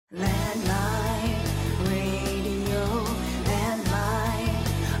Landline radio,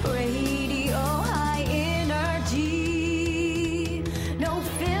 landline radio, high energy, no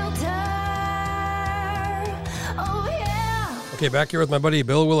filter. Oh yeah. Okay, back here with my buddy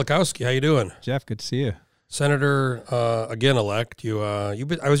Bill Wielechowski. How you doing? Jeff, good to see you. Senator, again elect. I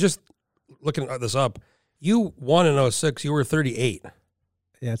was just looking this up. You won in 06. You were 38.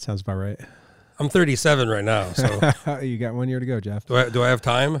 Yeah, that sounds about right. I'm 37 right now. So You got 1 year to go, Jeff. do I have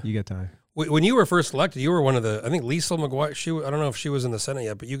time? You got time. When you were first elected, you were one of the. I think Lisa McGuire. I don't know if she was in the Senate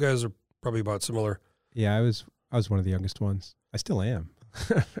yet, but you guys are probably about similar. Yeah, I was one of the youngest ones. I still am.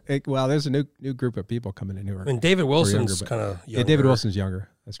 Well, there's a new group of people coming in who are. I mean, David Wilson's younger, kind of younger. Yeah, David Wilson's younger.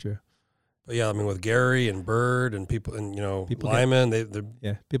 That's true. But yeah, I mean, with Gary and Byrd and people, and People Lyman,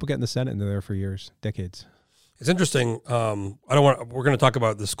 people get in the Senate and they're there for years, decades. It's interesting. We're going to talk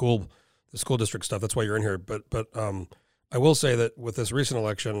about the school district stuff. That's why you're in here. But I will say that with this recent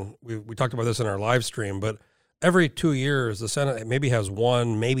election, we talked about this in our live stream. But every 2 years, the Senate maybe has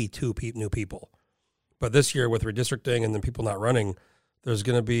one, maybe two new people. But this year, with redistricting and then people not running, there's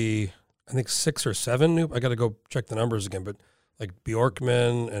going to be, I think, 6 or 7 new. I got to go check the numbers again. But like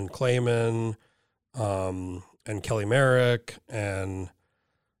Bjorkman and Clayman, and Kelly Merrick and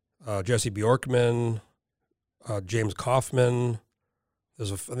Jesse Bjorkman. James Kaufman.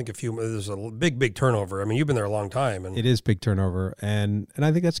 There's a big turnover. I mean, you've been there a long time, and It is big turnover, and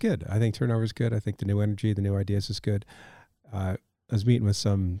I think that's good. I think turnover is good. I think the new energy, the new ideas is good. I was meeting with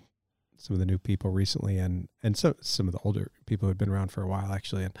some of the new people recently, and some of the older people who had been around for a while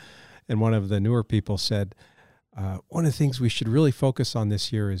actually, and one of the newer people said, one of the things we should really focus on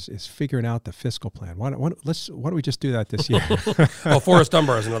this year is figuring out the fiscal plan. Why don't we just do that this year? Forrest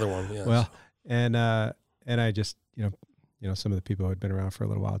Dunbar is another one. Yes. Well, and I just, some of the people who had been around for a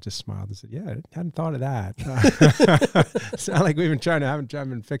little while just smiled and said, yeah, I hadn't thought of that. It's not like we've been haven't tried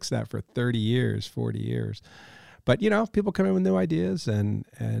to fix that for 30 years, 40 years. But, people come in with new ideas and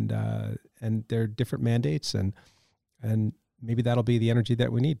there are different mandates and maybe that'll be the energy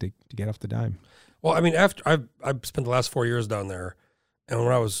that we need to get off the dime. Well, I mean, after I've spent the last 4 years down there, and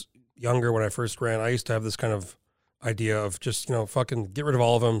when I was younger, when I first ran, I used to have this kind of idea of just, fucking get rid of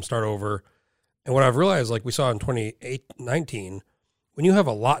all of them, start over. And what I've realized, like we saw in 2019, when you have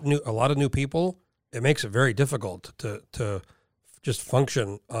a lot of new people, it makes it very difficult to just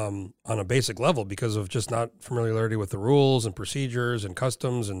function on a basic level because of just not familiarity with the rules and procedures and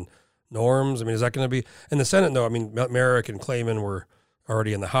customs and norms. I mean, is that going to be in the Senate? No, I mean, Merrick and Clayman were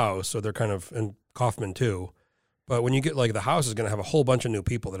already in the House, so they're kind of, and Kaufman too. But when you get the House is going to have a whole bunch of new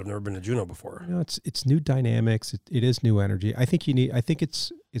people that have never been to Juneau before. It's new dynamics. It is new energy. I think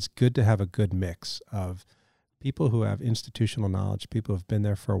it's good to have a good mix of people who have institutional knowledge, people who have been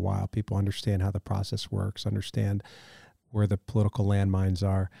there for a while, people understand how the process works, understand where the political landmines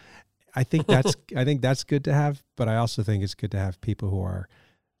are. I think that's good to have, but I also think it's good to have people who are,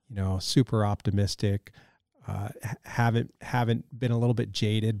 super optimistic, haven't been a little bit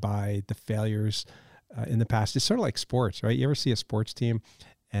jaded by the failures in the past. It's sort of like sports, right? You ever see a sports team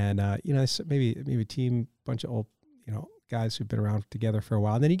and, maybe a team, bunch of old, guys who've been around together for a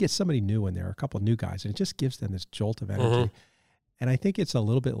while, and then you get somebody new in there, a couple of new guys, and it just gives them this jolt of energy. Mm-hmm. And I think it's a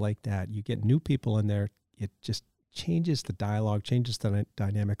little bit like that. You get new people in there, it just changes the dialogue, changes the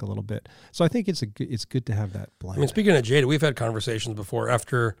dynamic a little bit. So I think it's good to have that blend. I mean, speaking of jaded, we've had conversations before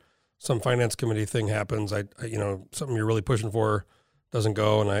after some finance committee thing happens. Something you're really pushing for doesn't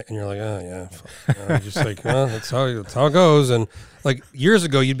go, and you're like, oh yeah, just like, well, that's how it goes. And like years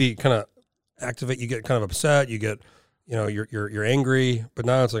ago, you'd be kind of activate, you get kind of upset, you get, you're angry, but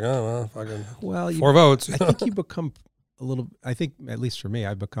now it's like, oh well, fucking 4 votes. I think you become I think at least for me,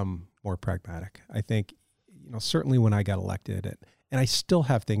 I've become more pragmatic. I think, certainly when I got elected, and I still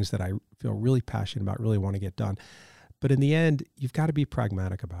have things that I feel really passionate about, really want to get done. But in the end, you've got to be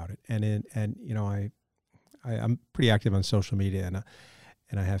pragmatic about it. I'm pretty active on social media,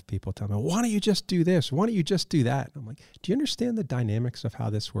 and I have people tell me, why don't you just do this? Why don't you just do that? And I'm like, do you understand the dynamics of how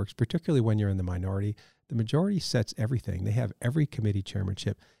this works, particularly when you're in the minority? The majority sets everything. They have every committee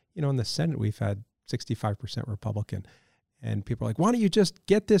chairmanship. In the Senate, we've had 65% Republican. And people are like, why don't you just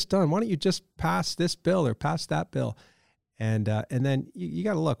get this done? Why don't you just pass this bill or pass that bill? And then you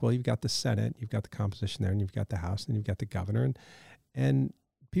got to look, well, you've got the Senate, you've got the composition there, and you've got the House, and you've got the governor. And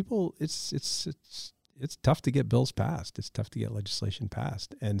people, it's tough to get bills passed. It's tough to get legislation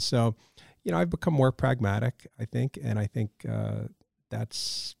passed. And so, I've become more pragmatic, I think, and I think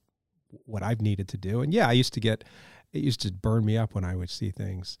that's what I've needed to do. And yeah, it used to burn me up when I would see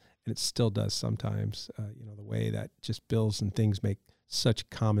things, and it still does sometimes, the way that just bills and things make such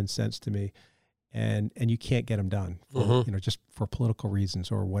common sense to me. and you can't get them done, for, Mhm. just for political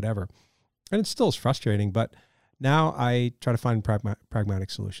reasons or whatever. And it still is frustrating, but now I try to find pragmatic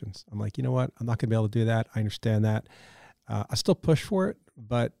solutions. I'm like, you know what? I'm not going to be able to do that. I understand that. I still push for it,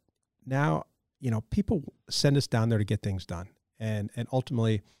 but now, people send us down there to get things done. And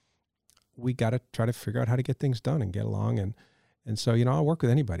ultimately, we got to try to figure out how to get things done and get along. And so, I'll work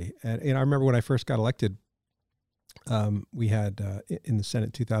with anybody. And I remember when I first got elected, we had, in the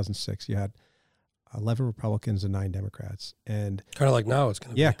Senate 2006, you had 11 Republicans and 9 Democrats. And Kind of like now it's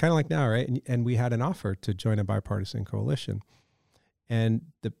going to yeah, be. kind of like now, right? And we had an offer to join a bipartisan coalition. And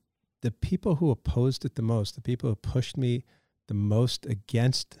the people who opposed it the most, the people who pushed me the most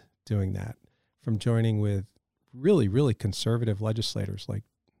against doing that, from joining with really, really conservative legislators like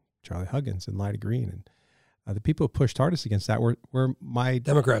Charlie Huggins and Lyda Green, and the people who pushed hardest against that were my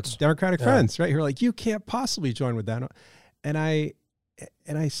Democrats. Democratic Yeah. friends, right? Who are like, you can't possibly join with that. And I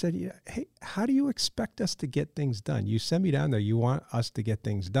said, yeah, hey, how do you expect us to get things done? You send me down there, you want us to get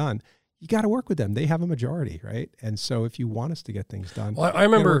things done. You got to work with them. They have a majority, right? And so if you want us to get things done, Well, I we gotta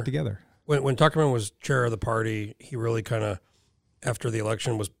remember work together. when Tuckerman was chair of the party, he really kind of, after the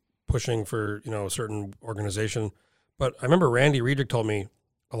election, was pushing for, a certain organization. But I remember Randy Riedrich told me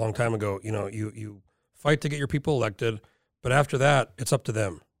a long time ago, you fight to get your people elected, but after that, it's up to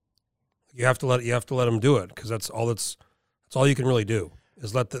them. You have to let them do it, because that's all you can really do,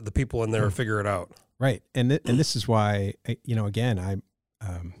 is let the people in there figure it out. Right. And this is why, again,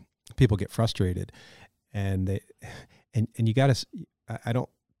 people get frustrated, and you got to, I don't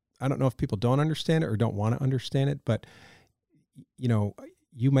know if people don't understand it or don't want to understand it, but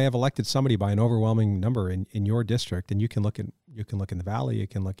you may have elected somebody by an overwhelming number in your district, and you can look in the Valley, you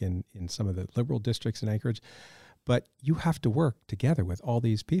can look in some of the liberal districts in Anchorage, but you have to work together with all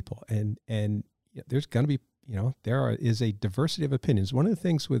these people, and there's going to be, is a diversity of opinions. One of the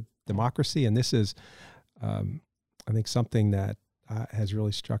things with democracy, and this is, I think, something that has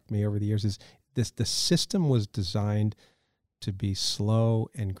really struck me over the years, is the system was designed to be slow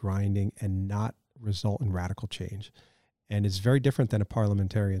and grinding and not result in radical change. And it's very different than a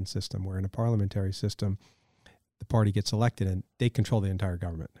parliamentarian system, where in a parliamentary system, the party gets elected and they control the entire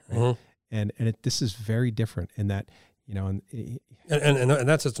government. Right? Mhm. And this is very different in that, And in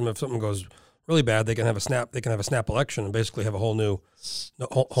that system, if something goes really bad, they can have a snap election and basically have a whole new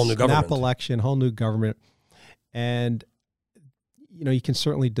government. Snap election, whole new government. And, you can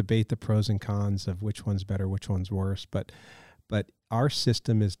certainly debate the pros and cons of which one's better, which one's worse. But our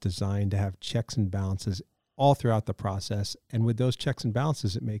system is designed to have checks and balances all throughout the process. And with those checks and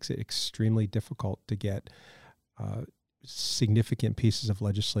balances, it makes it extremely difficult to get significant pieces of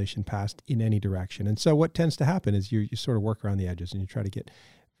legislation passed in any direction. And so what tends to happen is you sort of work around the edges, and you try to get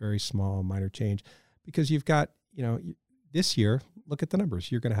very small, minor change, because you've got, this year, look at the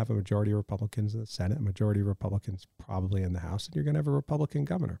numbers. You're going to have a majority of Republicans in the Senate, a majority of Republicans probably in the House, and you're going to have a Republican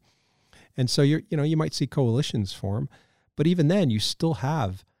governor. And so you might see coalitions form, but even then you still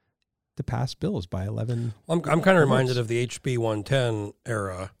have to pass bills by 11. I'm kind of reminded of the HB 110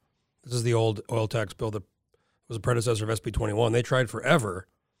 era. This is the old oil tax bill that was a predecessor of SB 21. They tried forever,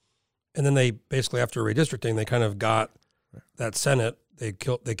 and then they basically, after redistricting, they kind of got that Senate. They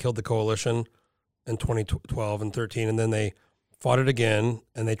killed the coalition in 2012 and 13, and then they fought it again,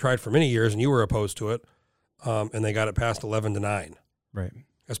 and they tried for many years, and you were opposed to it, and they got it passed 11-9. Right.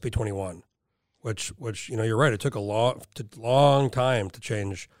 SB 21, which you're right. It took a long time to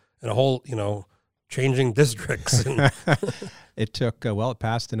change, and a whole changing districts. And It took, it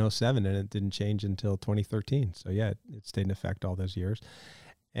passed in 2007, and it didn't change until 2013. So yeah, it stayed in effect all those years.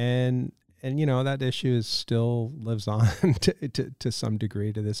 And that issue still lives on to some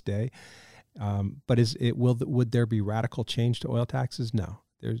degree to this day. But would there be radical change to oil taxes? No.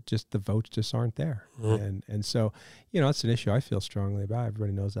 There's just, the votes just aren't there. Mm-hmm. And so, it's an issue I feel strongly about.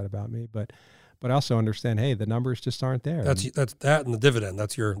 Everybody knows that about me, but I also understand, hey, the numbers just aren't there. that's that and the dividend.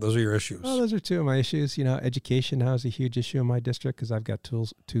 Those are your issues. Well, those are two of my issues. Education now is a huge issue in my district, because I've got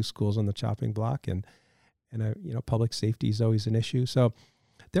two schools on the chopping block, and public safety is always an issue. So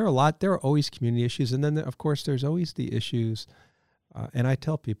there are always community issues. And then of course there's always the issues. And I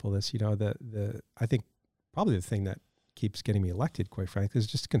tell people this, I think probably the thing that keeps getting me elected, quite frankly, is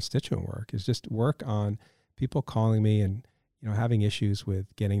just constituent work, is just work on people calling me and, having issues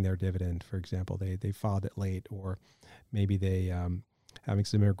with getting their dividend. For example, they filed it late, or maybe they, having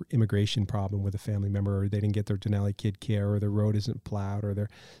some immigration problem with a family member, or they didn't get their Denali kid care, or their road isn't plowed, or their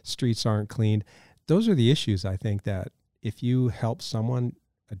streets aren't cleaned. Those are the issues, I think, that if you help someone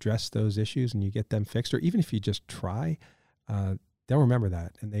address those issues and you get them fixed, or even if you just try, they'll remember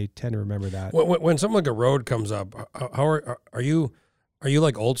that, and they tend to remember that. When something like a road comes up, how are you Are you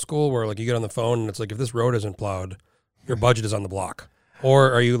like old school where like you get on the phone and it's like, if this road isn't plowed, your budget is on the block?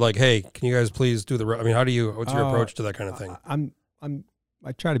 Or are you like, hey, can you guys please do the road? I mean, what's your approach to that kind of thing?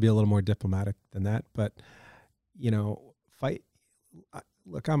 I try to be a little more diplomatic than that, but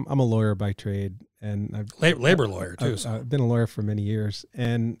look, I'm a lawyer by trade, and Labor lawyer too. I've been a lawyer for many years,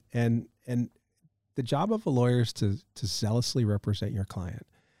 and the job of a lawyer is to zealously represent your client.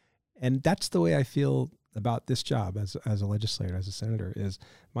 And that's the way I feel about this job as a legislator, as a senator, is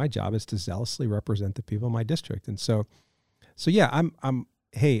my job is to zealously represent the people in my district. And so yeah,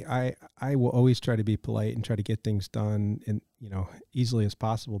 I will always try to be polite and try to get things done in, easily as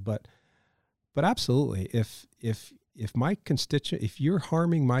possible. But absolutely, if you're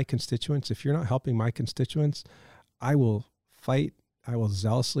harming my constituents, if you're not helping my constituents, I will fight. I will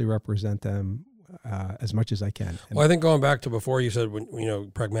zealously represent them as much as I can. Well, I think going back to before, you said,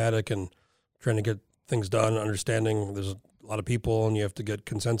 pragmatic and trying to get things done, understanding there's a lot of people and you have to get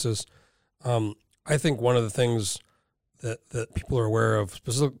consensus. I think one of the things that people are aware of,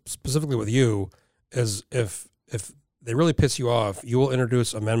 specifically with you, is if they really piss you off, you will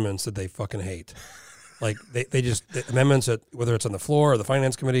introduce amendments that they fucking hate. Like the amendments that, whether it's on the floor or the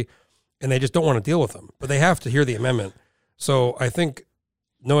finance committee, and they just don't want to deal with them, but they have to hear the amendment. So I think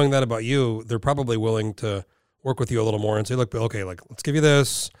knowing that about you, they're probably willing to work with you a little more and say, look, Bill, okay, like, let's give you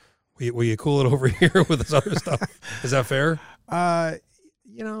this. Will you cool it over here with this other stuff? Is that fair? There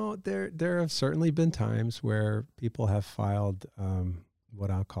have certainly been times where people have filed what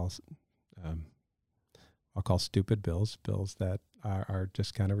I'll call stupid bills that are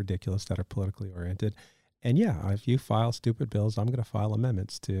just kind of ridiculous, that are politically oriented. And yeah, if you file stupid bills, I'm going to file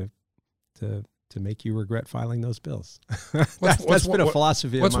amendments to make you regret filing those bills. That's been a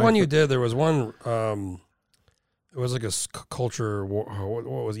philosophy. What's one you did? There was one. It was like a culture war.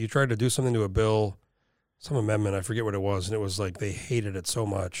 What was it? You tried to do something to a bill, some amendment. I forget what it was, and it was like they hated it so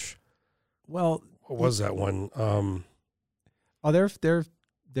much. Well, what was that one? There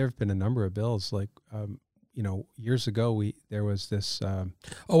have been a number of bills. Like years ago, there was this.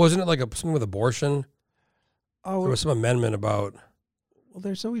 Wasn't it like something with abortion? There was some amendment about. Well,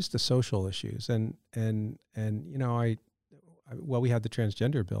 there's always the social issues, and we had the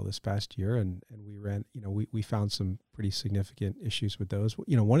transgender bill this past year, and we ran. We found some pretty significant issues with those.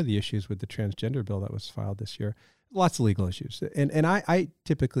 One of the issues with the transgender bill that was filed this year, lots of legal issues, and I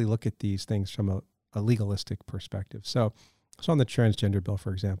typically look at these things from a legalistic perspective. So on the transgender bill,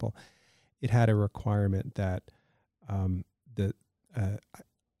 for example, it had a requirement that I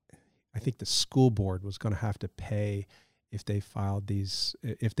think the school board was going to have to pay if they filed these,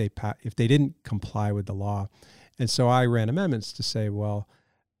 if they didn't comply with the law. And so I ran amendments to say, well,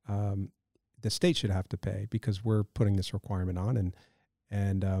 the state should have to pay because we're putting this requirement on,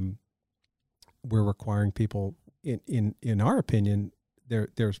 and we're requiring people. In our opinion,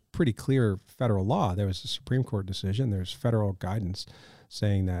 there's pretty clear federal law. There was a Supreme Court decision. There's federal guidance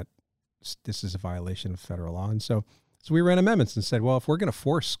saying that this is a violation of federal law, and so we ran amendments and said, well, if we're going to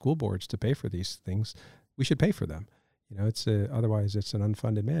force school boards to pay for these things, we should pay for them. Otherwise it's an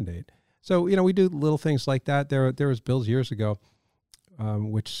unfunded mandate. So, we do little things like that. There was bills years ago,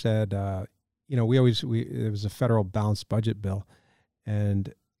 which said, it was a federal balanced budget bill,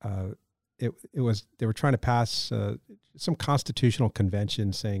 and they were trying to pass some constitutional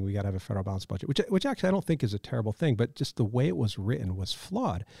convention saying we got to have a federal balanced budget, which actually I don't think is a terrible thing, but just the way it was written was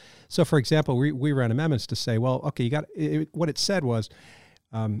flawed. So, for example, we ran amendments to say, well, okay, what it said was,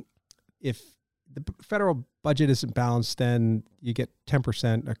 if the federal budget isn't balanced, then you get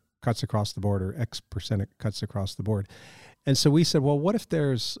 10% cuts across the board, or X percent cuts across the board. And so we said, well, what if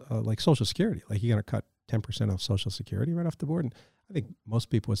there's like Social Security? Like, you're going to cut 10% off Social Security right off the board? And I think most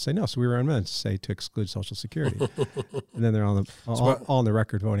people would say no. So we ran amendments to say to exclude Social Security. And then they're all on the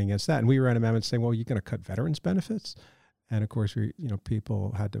record voting against that. And we ran amendments saying, well, you're going to cut veterans benefits. And of course,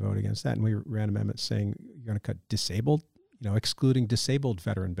 people had to vote against that. And we ran amendments saying you're going to cut disabled, excluding disabled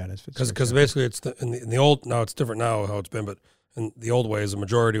veteran benefits. Because basically it's in the old, now it's different now how it's been, but in the old ways, a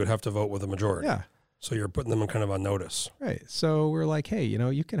majority would have to vote with a majority. Yeah. So you're putting them kind of on notice. Right. So we're like, hey,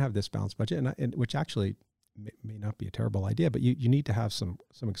 you can have this balanced budget, and which actually may not be a terrible idea, but you need to have some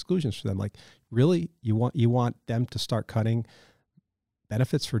exclusions for them. Like, really, you want them to start cutting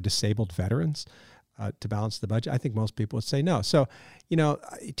benefits for disabled veterans to balance the budget? I think most people would say no. So,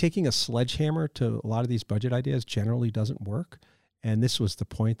 taking a sledgehammer to a lot of these budget ideas generally doesn't work. And this was the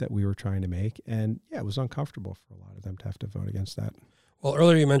point that we were trying to make. And yeah, it was uncomfortable for a lot of them to have to vote against that. Well,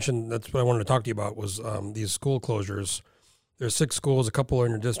 earlier you mentioned, that's what I wanted to talk to you about, was these school closures. There's 6 schools, a couple are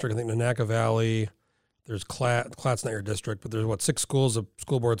in your district. I think Nanaca Valley, there's Clatt's not your district, but there's 6 schools the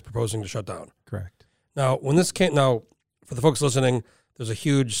school board's proposing to shut down. Correct. Now, for the folks listening, there's a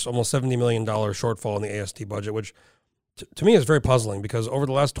huge, almost $70 million shortfall in the AST budget, which to me is very puzzling because over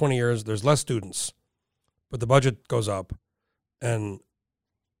the last 20 years, there's less students, but the budget goes up. And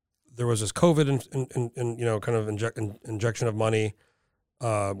there was this COVID kind of injection of money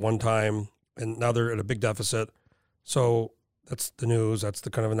one time, and now they're at a big deficit. So that's the news. That's the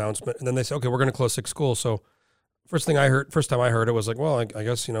kind of announcement. And then they say, okay, we're going to close 6 schools. So first time I heard it was like, well, I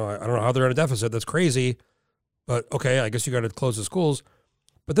guess, I don't know how they're in a deficit. That's crazy. But okay, I guess you got to close the schools.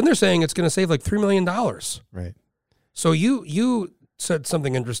 But then they're saying it's going to save like $3 million. Right. So you said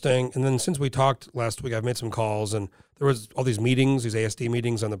something interesting. And then since we talked last week, I've made some calls, and there was all these meetings, these ASD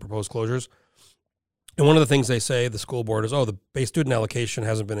meetings on the proposed closures. And one of the things they say, the school board, is, the base student allocation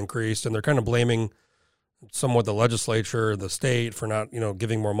hasn't been increased. And they're kind of blaming somewhat the legislature, the state, for not,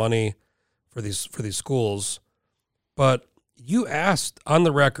 giving more money for these schools. But you asked on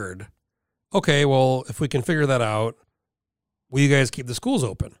the record, okay, well, if we can figure that out, will you guys keep the schools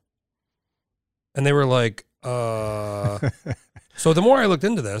open? And they were like, So the more I looked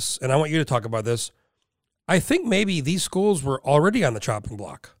into this, and I want you to talk about this, I think maybe these schools were already on the chopping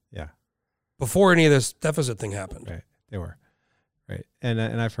block. Yeah. Before any of this deficit thing happened. Right. They were. Right. And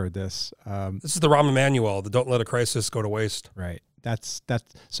I've heard this. This is the Rahm Emanuel, the don't let a crisis go to waste. Right. That's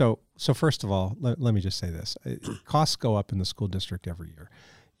so first of all, let me just say this. Costs go up in the school district every year.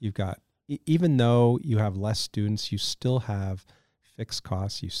 You've got, even though you have less students, you still have fixed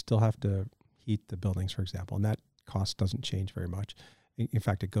costs. You still have to heat the buildings, for example, and that cost doesn't change very much. In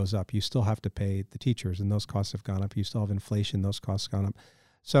fact, it goes up. You still have to pay the teachers, and those costs have gone up. You still have inflation. Those costs have gone up.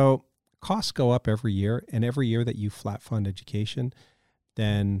 So costs go up every year, and every year that you flat fund education,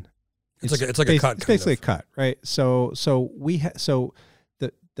 then it's like a cut. It's basically a cut, right? So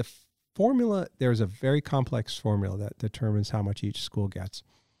the formula, there's a very complex formula that determines how much each school gets.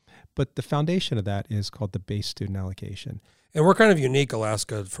 But the foundation of that is called the base student allocation. And we're kind of unique,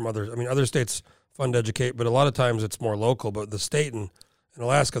 Alaska, from others. I mean, other states fund educate, but a lot of times it's more local. But the state in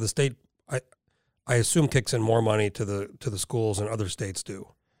Alaska, the state, I assume, kicks in more money to the schools than other states do.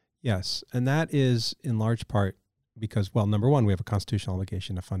 Yes, and that is in large part because, well, number one, we have a constitutional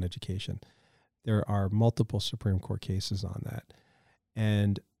obligation to fund education. There are multiple Supreme Court cases on that.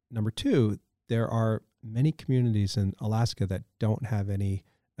 And number two, there are many communities in Alaska that don't have any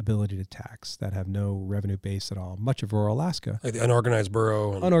ability to tax, that have no revenue base at all. Much of rural Alaska. Like the unorganized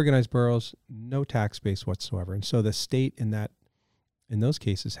borough. Unorganized boroughs, no tax base whatsoever. And so the state in those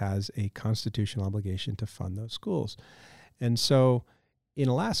cases has a constitutional obligation to fund those schools. And so in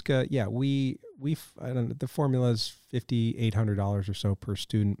Alaska, yeah, the formula is $5,800 or so per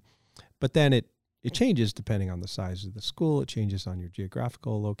student, but then it changes depending on the size of the school. It changes on your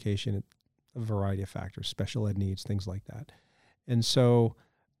geographical location, a variety of factors, special ed needs, things like that. And so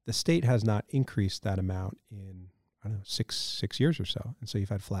the state has not increased that amount in, I don't know, six years or so. And so you've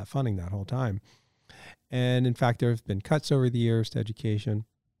had flat funding that whole time. And in fact, there have been cuts over the years to education.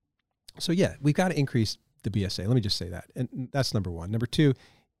 So yeah, we've got to increase the BSA. Let me just say that. And that's number one. Number two,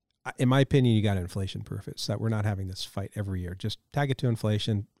 in my opinion, you got to inflation proof it so that we're not having this fight every year. Just tag it to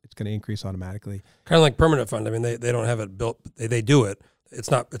inflation. It's going to increase automatically. Kind of like permanent fund. I mean, they don't have it built. They do it.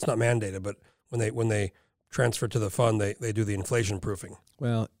 It's not mandated, but when they transfer to the fund, they do the inflation proofing.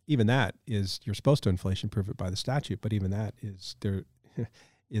 Well, even that is, you're supposed to inflation proof it by the statute, but even that is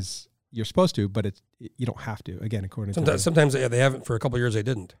you're supposed to, but you don't have to. Again, according to sometimes they haven't. For a couple of years they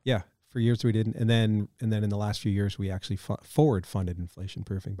didn't. Yeah, for years we didn't, and then in the last few years we actually forward funded inflation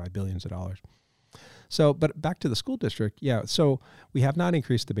proofing by billions of dollars. So, but back to the school district, yeah. So we have not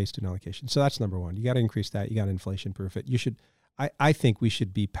increased the base student allocation. So that's number one. You got to increase that. You got to inflation proof it. You should. I think we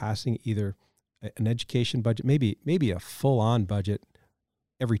should be passing either an education budget, maybe a full-on budget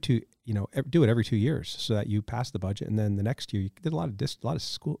every do it every 2 years so that you pass the budget, and then the next year you did a lot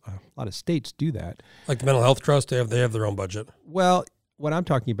of states do that. Like the mental health trust, they have their own budget. Well, what I'm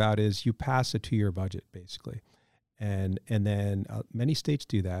talking about is you pass a 2-year budget basically, and then many states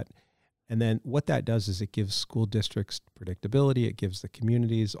do that, and then what that does is it gives school districts predictability. It gives the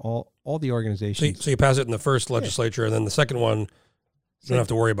communities, all the organizations. So you pass it in the first legislature, and then the second one, you don't have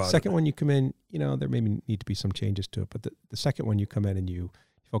to worry about it. Second one you come in, there maybe need to be some changes to it, but the second one you come in and you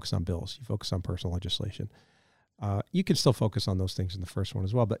focus on bills, you focus on personal legislation. You can still focus on those things in the first one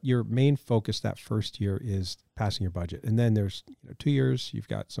as well, but your main focus that first year is passing your budget. And then there's 2 years, you've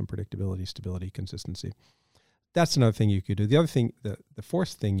got some predictability, stability, consistency. That's another thing you could do. The other thing, the fourth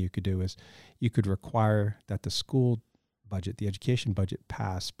thing you could do is you could require that the school budget, the education budget,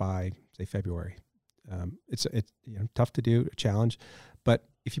 pass by, say, February. It's tough to do, a challenge, but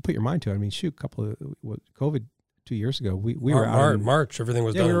if you put your mind to it, I mean, COVID 2 years ago, we were out in March, everything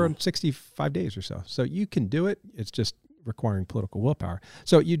was done. We were on 65 days or so. So you can do it. It's just requiring political willpower.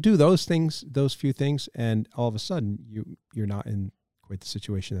 So you do those things, those few things, and all of a sudden you're not in quite the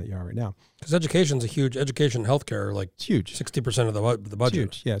situation that you are right now. Because education's a huge education, healthcare, like It's huge. 60% of the It's budget.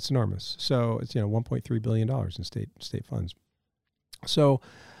 huge. Yeah, it's enormous. So it's $1.3 billion in state funds. So,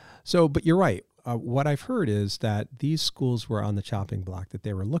 but you're right. What I've heard is that these schools were on the chopping block, that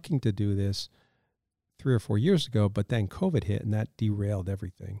they were looking to do this 3 or 4 years ago, but then COVID hit and that derailed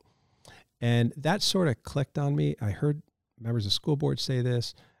everything. And that sort of clicked on me. I heard members of school board say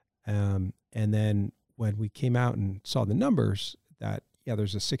this. And then when we came out and saw the numbers that,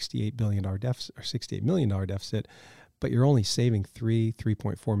 there's a $68 billion deficit or $68 million deficit, but you're only saving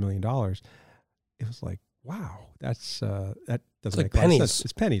 $3.4 million. It was like, wow, that doesn't like make a lot of pennies. sense.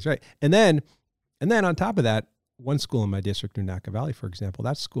 It's pennies, right? And then on top of that, one school in my district, Nunaka Valley, for example,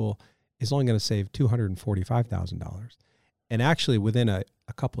 that school is only going to save $245,000. And actually within a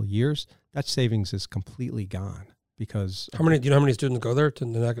couple of years, that savings is completely gone because Do you know how many students go there to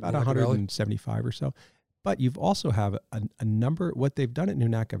Nunaka about Valley? 175 or so. But you've also have a number, what they've done at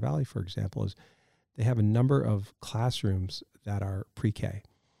Nunaka Valley, for example, is they have a number of classrooms that are pre-K.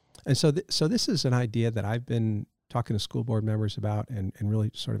 And so this is an idea that I've been talking to school board members about and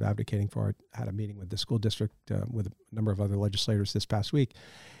really sort of advocating for. I had a meeting with the school district with a number of other legislators this past week,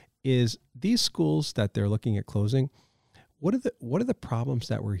 is these schools that they're looking at closing, what are the problems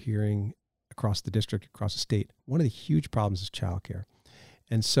that we're hearing across the district, across the state? One of the huge problems is childcare.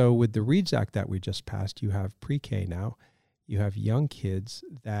 And so with the READS Act that we just passed, you have pre-K now, you have young kids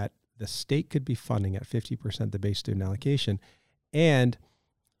that the state could be funding at 50% the base student allocation. And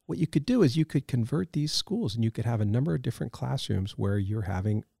what you could do is you could convert these schools and you could have a number of different classrooms where you're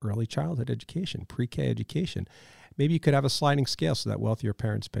having early childhood education, pre-K education. Maybe you could have a sliding scale so that wealthier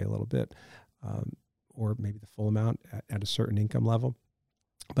parents pay a little bit, or maybe the full amount at a certain income level.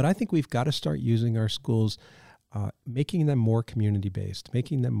 But I think we've got to start using our schools, making them more community-based,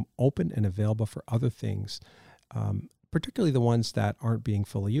 making them open and available for other things, particularly the ones that aren't being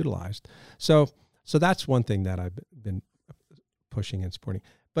fully utilized. So that's one thing that I've been pushing and supporting.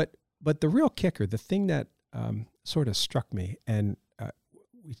 But the real kicker, the thing that sort of struck me, and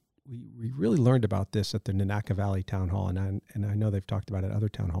we really learned about this at the Nunaka Valley Town Hall, and I know they've talked about it at other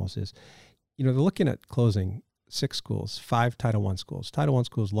town halls, is, they're looking at closing 6 schools, 5 Title I schools,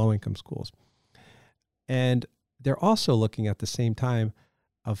 low-income schools. And they're also looking at the same time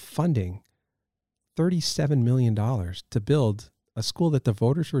of funding $37 million to build a school that the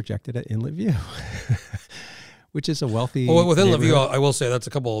voters rejected at Inlet View, which is a wealthy. Well, with Inlet View, neighborhood. I will say that's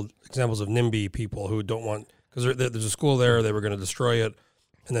a couple of examples of NIMBY people who don't want, because there's a school there, they were going to destroy it,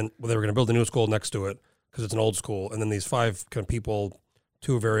 and then they were going to build a new school next to it because it's an old school. And then these 5 kind of people,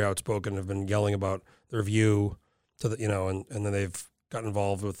 2 very outspoken, have been yelling about their view to the, and then they've gotten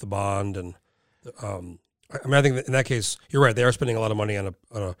involved with the bond. And I think that in that case, you're right. They are spending a lot of money on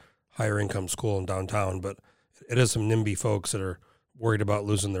a higher income school in downtown, but it is some NIMBY folks that are worried about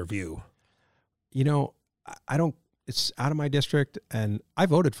losing their view. I don't, it's out of my district, and I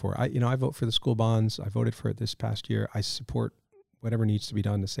voted for it. I vote for the school bonds. I voted for it this past year. I support whatever needs to be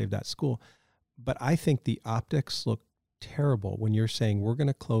done to save that school. But I think the optics look terrible when you're saying we're going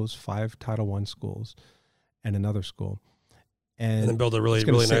to close 5 Title I schools and another school. And then build a really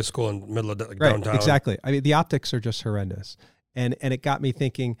nice school in the middle of downtown. Exactly. I mean, the optics are just horrendous. And it got me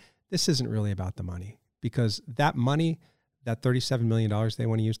thinking, this isn't really about the money, because that money, that $37 million they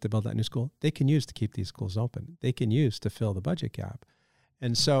want to use to build that new school, they can use to keep these schools open. They can use to fill the budget gap.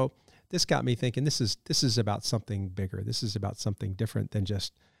 And so this got me thinking, this is about something bigger. This is about something different than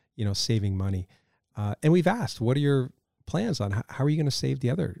just, saving money. And we've asked, what are your plans on how are you going to save the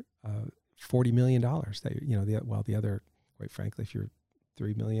other $40 million that, the other, quite frankly, if you're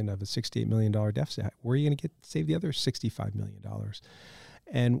 $3 million of a $68 million deficit, where are you going to save the other $65 million?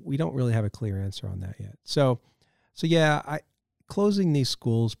 And we don't really have a clear answer on that yet. So yeah, closing these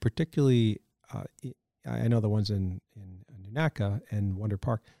schools, particularly, I know the ones in Nunaka and Wonder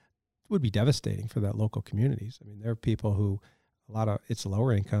Park, would be devastating for that local communities. I mean, there are people who, it's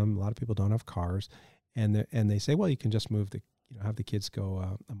lower income. A lot of people don't have cars, and they say, well, you can just move have the kids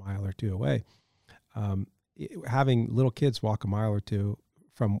go a mile or 2 away. Having little kids walk a mile or 2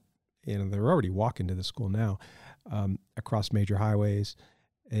 from, they're already walking to the school now, across major highways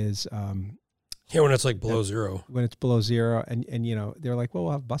is, when it's like below zero. When it's below zero, and they're like, well,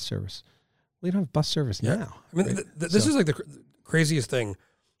 we'll have bus service. Well, you don't have bus service now. I mean, right? This is like the craziest thing.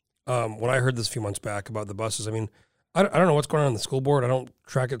 When I heard this a few months back about the buses, I mean, I don't know what's going on in the school board. I don't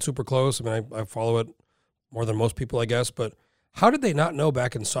track it super close. I mean, I follow it more than most people, I guess. But how did they not know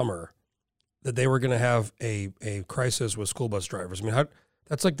back in summer that they were going to have a crisis with school bus drivers? I mean,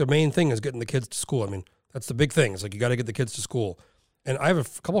 that's like the main thing is getting the kids to school. I mean, That's the big thing. It's like you got to get the kids to school. And I have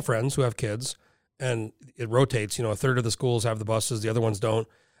a couple friends who have kids, and it rotates. A third of the schools have the buses, the other ones don't.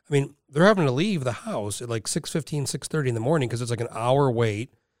 I mean, they're having to leave the house at like 6:15, 6:30 in the morning because it's like an hour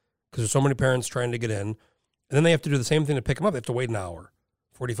wait because there's so many parents trying to get in. And then they have to do the same thing to pick them up. They have to wait an hour,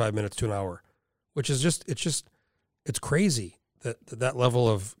 45 minutes to an hour, which is it's crazy that level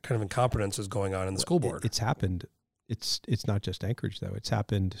of kind of incompetence is going on in the school board. It's happened. It's not just Anchorage though. It's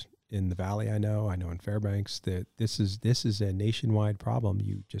happened in the Valley. I know in Fairbanks that this is a nationwide problem.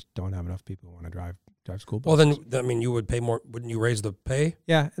 You just don't have enough people who want to drive school buses. Well, then, I mean, you would pay more. Wouldn't you raise the pay?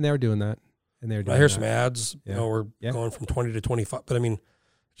 Yeah. And they were doing that. I hear some ads, Yeah. we're going from 20 to 25, but I mean, it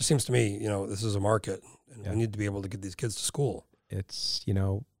just seems to me, this is a market and we need to be able to get these kids to school. It's,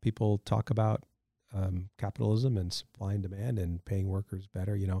 people talk about capitalism and supply and demand and paying workers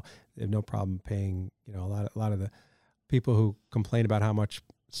better. They have no problem paying, a lot of the people who complain about how much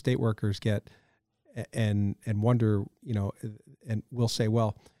state workers get and wonder, and we'll say,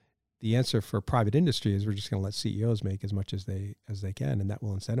 well, the answer for private industry is we're just going to let CEOs make as much as they can, and that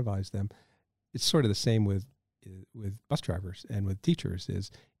will incentivize them. It's sort of the same with bus drivers and with teachers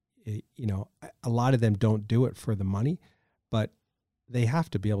is, a lot of them don't do it for the money, but they have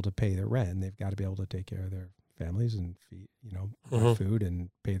to be able to pay their rent. And they've got to be able to take care of their families and feed, their food and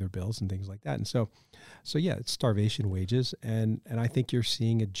pay their bills and things like that. And so yeah, it's starvation wages. And I think you're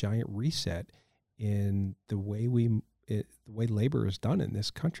seeing a giant reset in the way labor is done in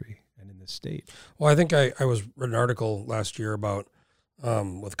this country and in this state. Well, I think I read an article last year about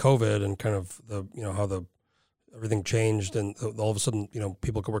with COVID and kind of the how everything changed and all of a sudden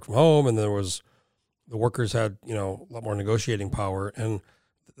people could work from home and the workers had a lot more negotiating power, and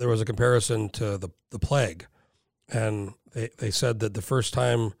there was a comparison to the plague, and they said that the first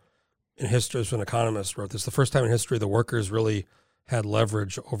time in history, an economist wrote this, the first time in history the workers really had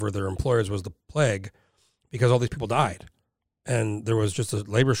leverage over their employers was the plague, because all these people died, and there was just a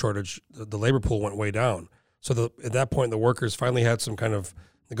labor shortage. The labor pool went way down. So at that point, the workers finally had some kind of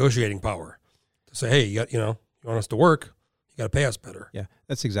negotiating power to say, hey, you want us to work, you got to pay us better. Yeah,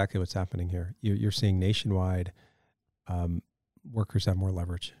 that's exactly what's happening here. You're seeing nationwide workers have more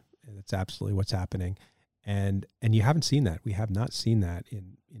leverage. And that's absolutely what's happening. And you haven't seen that. We have not seen that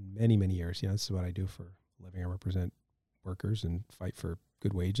in many, many years. This is what I do for a living. I represent workers and fight for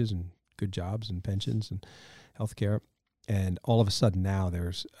good wages and good jobs and pensions and healthcare. And all of a sudden now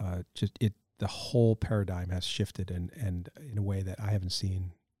there's the whole paradigm has shifted and in a way that I haven't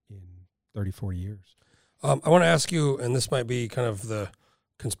seen in 30, 40 years. I want to ask you, and this might be kind of the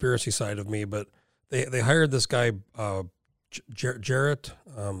conspiracy side of me, but they hired this guy, Jarrett,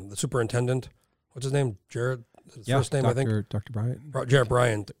 the superintendent. What's his name? Jarrett? First name, I think. Dr. Bryant. Jarrett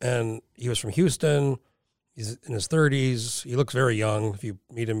Bryant. And he was from Houston. He's in his 30s. He looks very young. If you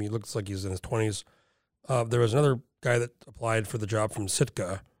meet him, he looks like he's in his 20s. There was another guy that applied for the job from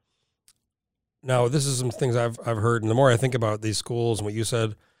Sitka. Now, this is some things I've heard, and the more I think about these schools and what you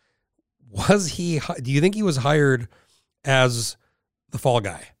said, do you think he was hired as the fall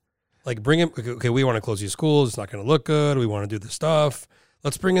guy? Like, bring him, okay, we want to close these schools. It's not going to look good. We want to do this stuff.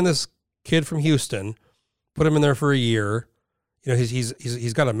 Let's bring in this kid from Houston, put him in there for a year.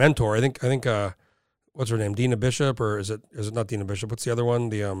 He's got a mentor. I think what's her name? Dina Bishop, or is it not Dina Bishop? What's the other one?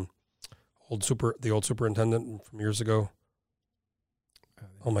 The old superintendent from years ago.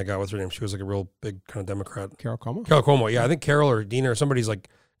 Oh my God, what's her name? She was like a real big kind of Democrat. Carol Cuomo? Carol Cuomo, yeah. I think Carol or Dina or somebody's like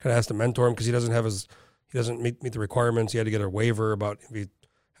kind of has to mentor him because he doesn't meet the requirements. He had to get a waiver about if he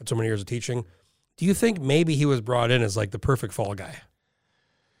had so many years of teaching. Do you think maybe he was brought in as like the perfect fall guy?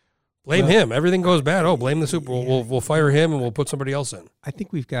 Blame him. Everything goes bad. Oh, blame the super. We'll fire him and we'll put somebody else in. I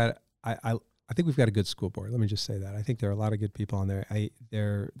think we've got I think we've got a good school board. Let me just say that. I think there are a lot of good people on there.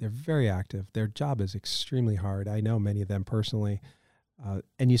 They're very active. Their job is extremely hard. I know many of them personally.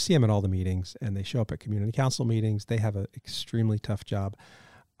 And you see them at all the meetings, and they show up at community council meetings. They have an extremely tough job.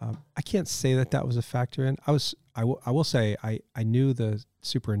 I can't say that was a factor in. I will say I knew the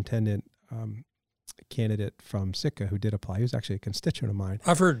superintendent candidate from Sitka who did apply. He was actually a constituent of mine.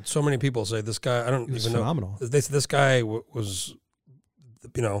 I've heard so many people say this guy. I don't He was even phenomenal. know. This guy was,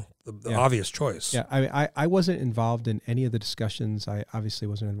 the obvious choice. Yeah, I wasn't involved in any of the discussions. I obviously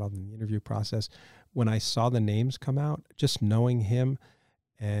wasn't involved in the interview process. When I saw the names come out, just knowing him,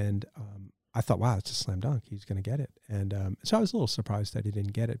 and I thought, wow, it's a slam dunk. He's going to get it. And so I was a little surprised that he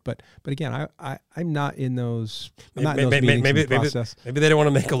didn't get it. But again, I'm not in those. I'm not in those meetings and process. Maybe they don't want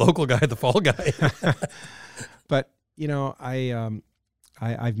to make a local guy the fall guy. But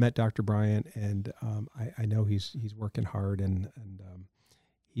I've met Dr. Bryant, and I know he's working hard, and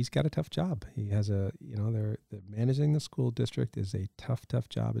he's got a tough job. He has managing the school district is a tough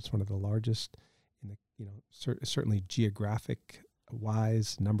job. It's one of the largest certainly geographic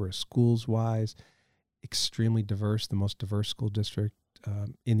wise, number of schools wise, extremely diverse, the most diverse school district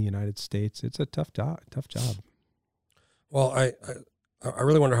in the United States. It's a tough job. Well, I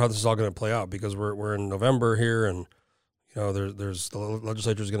really wonder how this is all going to play out, because we're in November here, and there's the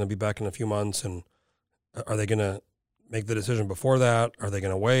legislature is going to be back in a few months, and are they going to make the decision before that? Are they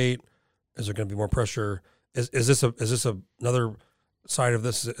going to wait? Is there going to be more pressure? Is this another side of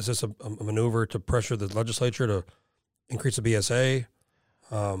this? Is this a maneuver to pressure the legislature to increase the BSA?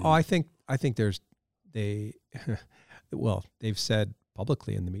 I think they've said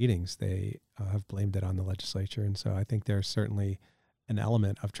publicly in the meetings they have blamed it on the legislature, and so I think there's certainly an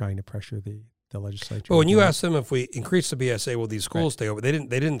element of trying to pressure the legislature. But when you ask them if we increase the BSA, will these schools stay open?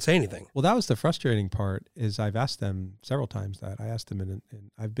 They didn't say anything. Well, that was the frustrating part. Is I've asked them several times that. I asked them, and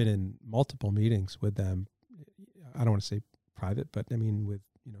I've been in multiple meetings with them. I don't want to say private, but I mean with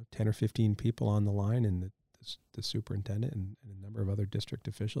 10 or 15 people on the line, and the superintendent and a number of other district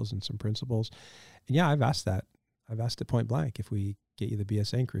officials and some principals. And yeah, I've asked that. I've asked it point blank. If we get you the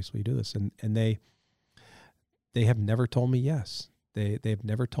BSA increase, will you do this? And they have never told me yes. They've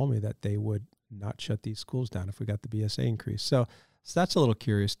never told me that they would not shut these schools down if we got the BSA increase. So that's a little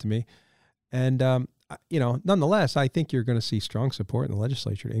curious to me. And, nonetheless, I think you're going to see strong support in the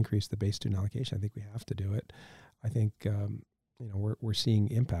legislature to increase the base student allocation. I think we have to do it. I think, we're seeing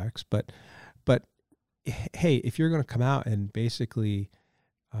impacts, but hey, if you're going to come out and basically,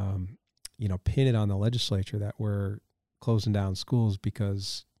 pin it on the legislature that we're closing down schools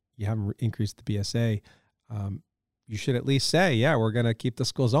because you haven't increased the BSA, you should at least say, yeah, we're going to keep the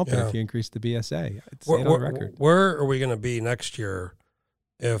schools open if you increase the BSA. It's on record. Where are we going to be next year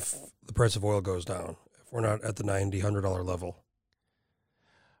if the price of oil goes down, if we're not at the $90, $100 level?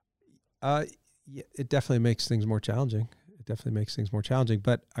 It definitely makes things more challenging.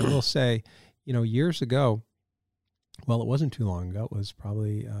 But I will say, years ago, well, it wasn't too long ago. It was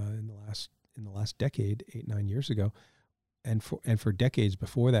probably in the last decade, 8-9 years ago, and for decades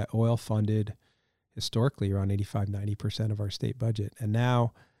before that, oil funded historically around 85-90% of our state budget, and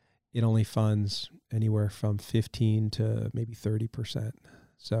now it only funds anywhere from 15 to maybe 30%.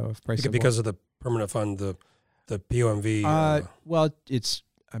 So if price because of the permanent fund, the POMV. Well, it's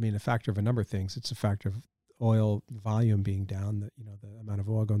a factor of a number of things. It's a factor of oil volume being down, the amount of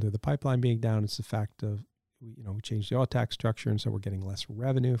oil going through the pipeline being down. It's the fact of we changed the oil tax structure, and so we're getting less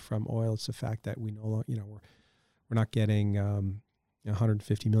revenue from oil. It's the fact that we no longer, we're not getting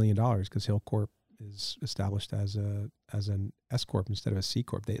 $150 million because Hilcorp is established as an S corp instead of a C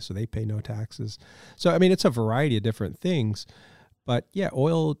corp. They pay no taxes. So it's a variety of different things. But yeah,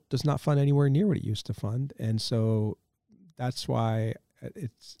 oil does not fund anywhere near what it used to fund, and so that's why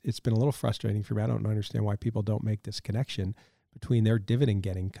it's been a little frustrating for me. I don't understand why people don't make this connection between their dividend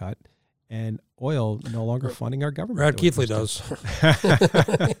getting cut and oil no longer funding our government. Brad Keithley does.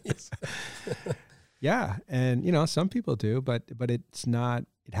 Yeah, and some people do, but it's not.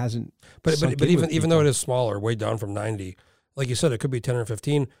 It hasn't. But even though it is smaller, way down from 90, like you said, it could be 10 or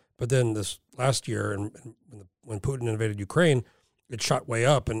 15. But then this last year, and when Putin invaded Ukraine, it shot way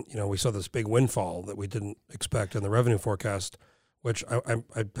up, and we saw this big windfall that we didn't expect in the revenue forecast, which I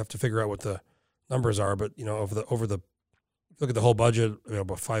have to figure out what the numbers are. But over the look at the whole budget,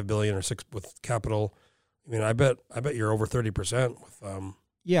 about $5 billion or $6 billion with capital. I bet you're over 30% with.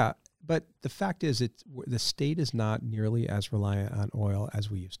 Yeah. But the fact is, the state is not nearly as reliant on oil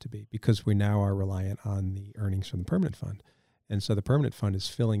as we used to be, because we now are reliant on the earnings from the permanent fund, and so the permanent fund is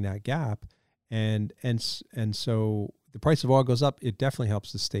filling that gap, and so the price of oil goes up. It definitely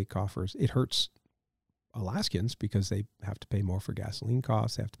helps the state coffers. It hurts Alaskans because they have to pay more for gasoline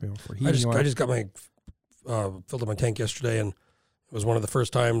costs. They have to pay more for heating oil. I just got filled up my tank yesterday, and it was one of the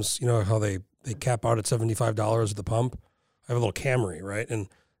first times. How they cap out at $75 at the pump. I have a little Camry, right, and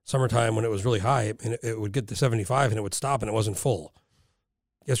summertime when it was really high, and it would get to 75 and it would stop and it wasn't full.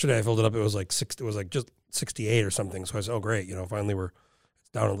 Yesterday I filled it up. It was like just 68 or something. So I said, oh great. Finally it's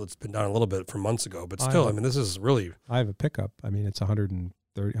down. It's been down a little bit from months ago, but still, this is really. I have a pickup. It's $120,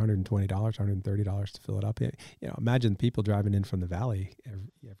 $130 to fill it up. Imagine people driving in from the valley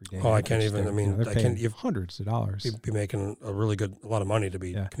every day. Oh, I can't even. I can't. You have hundreds of dollars. You'd be making a lot of money to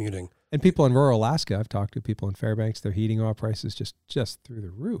be commuting. And people in rural Alaska, I've talked to people in Fairbanks. Their heating oil prices just through the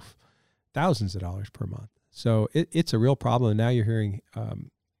roof, thousands of dollars per month. So it's a real problem. And now you're hearing,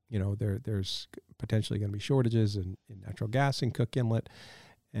 there's potentially going to be shortages in natural gas in Cook Inlet.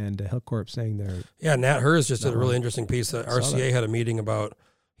 And Hilcorp saying they're... Yeah, Nat Hers just did a really interesting piece. That RCA had a meeting about...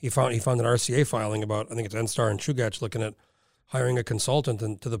 He found an RCA filing about, I think it's NSTAR and Chugach, looking at hiring a consultant,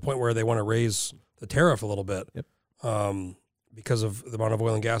 and to the point where they want to raise the tariff a little bit. Yep. Because of the amount of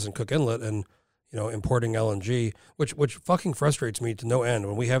oil and gas in Cook Inlet. And, importing LNG, which fucking frustrates me to no end.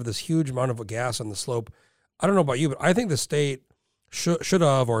 When we have this huge amount of gas on the slope, I don't know about you, but I think the state should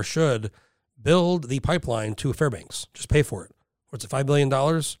build the pipeline to Fairbanks. Just pay for it. What's it, $5 billion?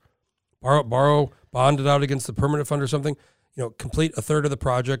 Borrow, bond it out against the permanent fund or something. Complete a third of the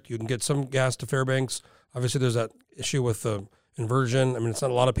project. You can get some gas to Fairbanks. Obviously, there's that issue with the inversion. I mean, it's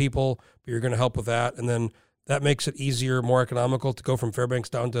not a lot of people, but you're going to help with that. And then that makes it easier, more economical to go from Fairbanks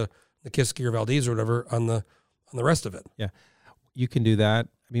down to Nikiski or Valdez or whatever on the rest of it. Yeah, you can do that.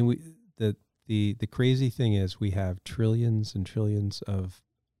 I mean, the crazy thing is we have trillions and trillions of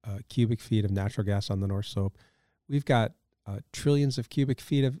cubic feet of natural gas on the North Slope. We've got trillions of cubic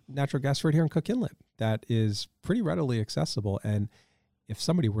feet of natural gas right here in Cook Inlet that is pretty readily accessible. And if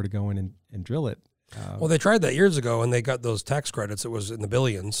somebody were to go in and drill it, well, they tried that years ago, and they got those tax credits. It was in the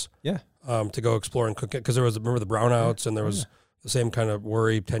billions. Yeah. To go explore and cook it, because remember the brownouts, and there was the same kind of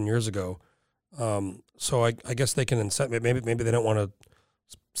worry 10 years ago. So I guess they can incent. Maybe they don't want to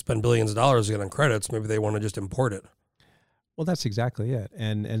spend billions of dollars again on credits. Maybe they want to just import it. Well, that's exactly it.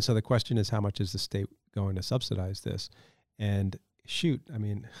 And so the question is, how much is the state going to subsidize this? And shoot, I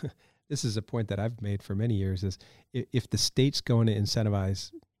mean, this is a point that I've made for many years: is if the state's going to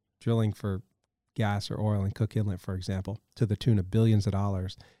incentivize drilling for gas or oil in Cook Inlet, for example, to the tune of billions of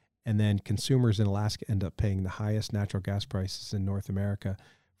dollars, and then consumers in Alaska end up paying the highest natural gas prices in North America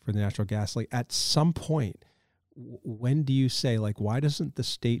for the natural gas, like at some point, when do you say, like, why doesn't the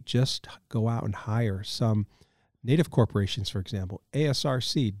state just go out and hire some native corporations, for example,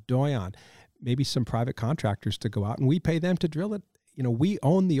 ASRC, Doyon, maybe some private contractors to go out and we pay them to drill it? We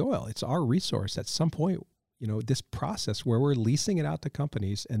own the oil. It's our resource. At some point, this process where we're leasing it out to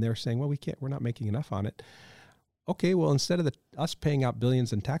companies and they're saying, well, we're not making enough on it. Okay, well, instead of us paying out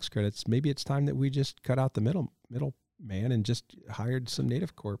billions in tax credits, maybe it's time that we just cut out the middle man and just hired some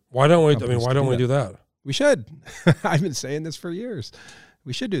native corp. Why don't we? I mean, why don't we do that? We should. I've been saying this for years.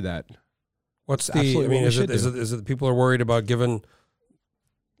 We should do that. What's the? I mean, is it people are worried about giving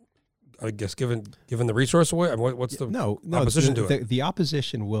the resource away? I mean, what's the opposition to it? The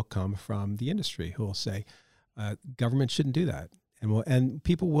opposition will come from the industry, who will say government shouldn't do that, and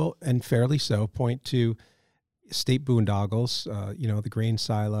people will, and fairly so, point to state boondoggles, the grain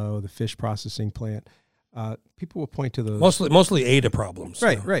silo, the fish processing plant. People will point to those mostly ADA problems.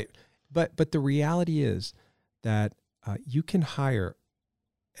 Right, right. But the reality is that you can hire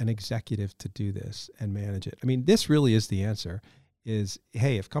an executive to do this and manage it. I mean, this really is the answer. Is,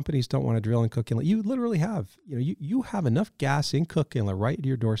 hey, if companies don't want to drill in Cook Inlet, you literally have, you have enough gas in Cook Inlet right at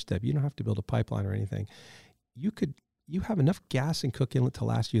your doorstep. You don't have to build a pipeline or anything. You have enough gas in Cook Inlet to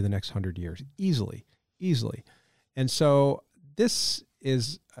last you the next 100 years, easily. And so this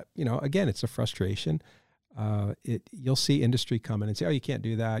is, again, it's a frustration. You'll see industry come in and say, oh, you can't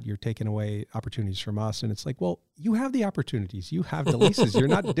do that. You're taking away opportunities from us. And it's like, well, you have the opportunities. You have the leases. You're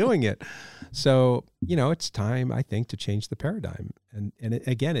not doing it. So, it's time, I think, to change the paradigm. And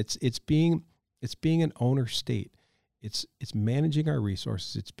again, it's being an owner state. It's managing our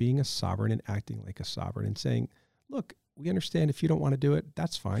resources. It's being a sovereign and acting like a sovereign and saying, look, we understand if you don't want to do it,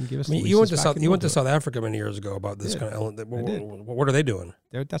 that's fine. Give us the leases. You went to South Africa many years ago about this kind of. What are they doing?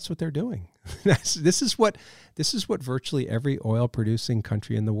 That's what they're doing. This is what virtually every oil producing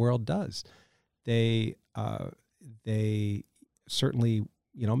country in the world does. They certainly,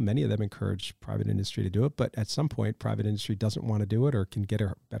 many of them encourage private industry to do it, but at some point, private industry doesn't want to do it or can get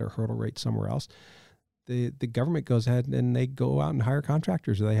a better hurdle rate somewhere else. The government goes ahead and they go out and hire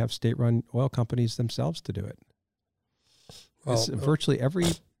contractors, or they have state-run oil companies themselves to do it. Well, virtually every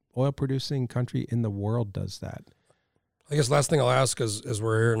oil-producing country in the world does that. I guess last thing I'll ask is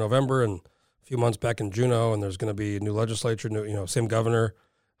we're here in November and a few months back in Juneau, and there's going to be a new legislature, same governor.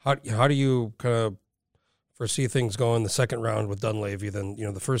 How do you kind of foresee things going the second round with Dunleavy? Then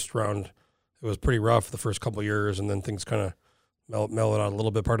the first round, it was pretty rough the first couple of years, and then things kind of mellowed out a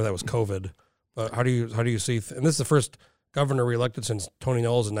little bit. Part of that was COVID. But how do you see? And this is the first governor reelected since Tony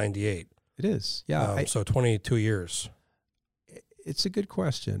Knowles in '98. It is, yeah. So 22 years. It's a good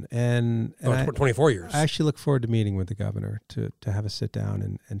question, and 24 years. I actually look forward to meeting with the governor to have a sit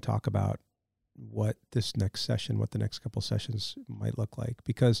down and talk about what this next session, what the next couple sessions might look like,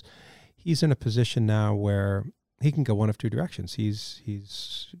 because he's in a position now where he can go one of two directions.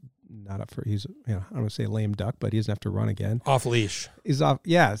 He's not up for, I don't want to say a lame duck, but he doesn't have to run again. Off leash. He's off.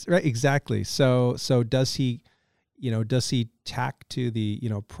 Yeah, right. Exactly. So does he tack to the,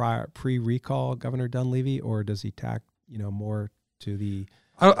 pre-recall Governor Dunleavy, or does he tack, more to the?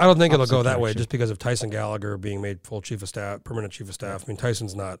 I don't think it'll go that way, just because of Tyson Gallagher being made full chief of staff, permanent chief of staff. I mean,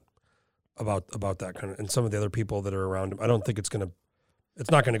 Tyson's not about that kind of, and some of the other people that are around him. I don't think it's going to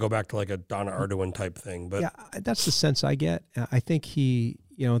it's not going to go back to like a Donna Arduin type thing. But Yeah, that's the sense I get. I think he,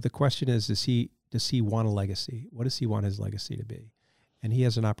 the question is, does he want a legacy? What does he want his legacy to be? And he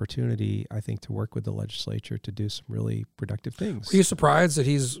has an opportunity, I think, to work with the legislature to do some really productive things. Are you surprised that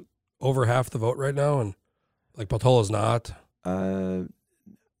he's over half the vote right now, and like Peltola's not?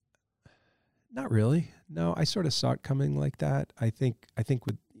 Not really. No, I sort of saw it coming like that. I think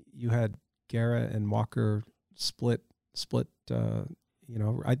with you had Guerra and Walker split.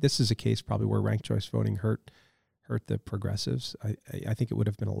 This is a case probably where ranked choice voting hurt the progressives. I think it would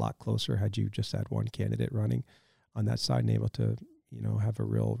have been a lot closer had you just had one candidate running on that side and able to have a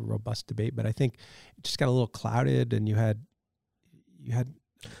real robust debate. But I think it just got a little clouded, and you had.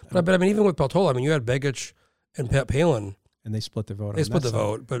 But I mean, even with Peltola, I mean, you had Begich and Pat Palin. And they split the vote. They split the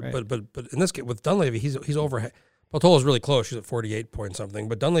vote, but in this case with Dunleavy, he's over. Peltola's really close. She's at 48 point something,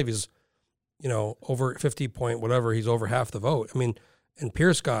 but Dunleavy's, over 50 point whatever. He's over half the vote. I mean, and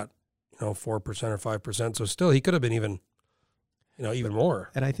Pierce got 4% or 5%. So still, he could have been even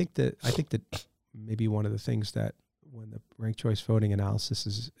more. And I think that maybe one of the things that when the ranked choice voting analysis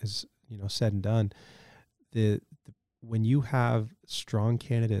is said and done, when you have strong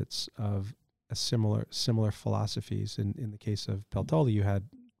candidates of a similar philosophies. In the case of Peltola, you had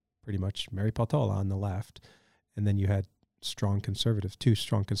pretty much Mary Peltola on the left, and then you had two strong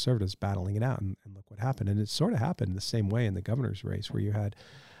conservatives battling it out, and look what happened. And it sort of happened the same way in the governor's race, where you had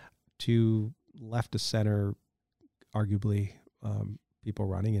two left to center, arguably people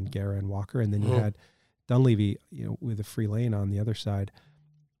running, in Guerra and Walker, and then you had Dunleavy, with a free lane on the other side,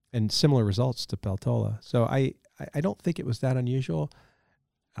 and similar results to Peltola. So I don't think it was that unusual.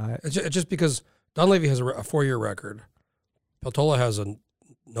 It's just because Dunleavy has a 4-year record. Peltola has been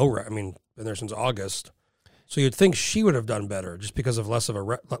there since August. So you'd think she would have done better just because of less of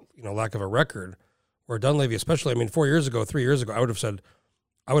a lack of a record. Where Dunleavy, especially, 3 years ago, I would have said,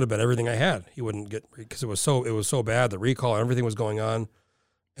 I would have bet everything I had he wouldn't get, because it was so bad, the recall, everything was going on,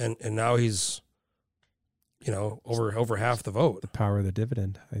 and now he's over half the vote. The power of the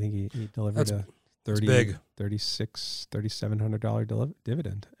dividend. I think he delivered $3,700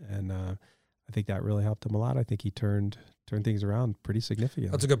 dividend, and I think that really helped him a lot. I think he turned things around pretty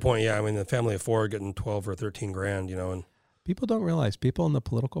significantly. That's a good point. Yeah, the family of 4 getting 12 or 13 grand, and people don't realize. People in the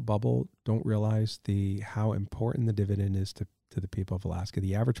political bubble don't realize how important the dividend is to the people of Alaska.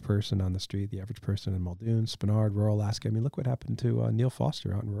 The average person on the street, the average person in Muldoon, Spenard, rural Alaska. Look what happened to Neil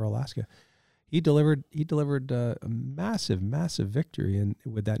Foster out in rural Alaska. He delivered a massive victory, and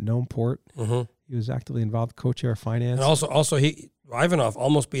with that Nome port, he was actively involved, co-chair of finance. And also Ivanov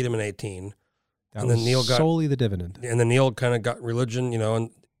almost beat him in 18. That was Neil got solely the dividend. And then Neil kind of got religion, and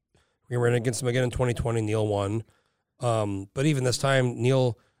we ran against him again in 2020. Neil won, but even this time,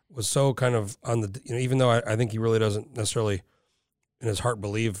 Neil was so kind of on the, even though I think he really doesn't necessarily in his heart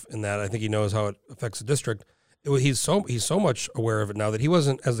believe in that. I think he knows how it affects the district. He's so much aware of it now that he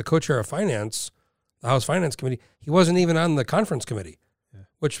wasn't, as the co-chair of finance, the House Finance Committee, he wasn't even on the conference committee,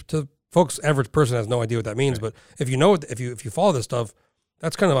 which to folks, average person has no idea what that means. Right. But if if you follow this stuff,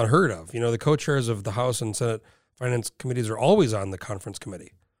 that's kind of unheard of. The co-chairs of the House and Senate finance committees are always on the conference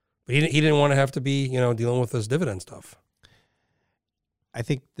committee, but he didn't want to have to be, dealing with this dividend stuff. I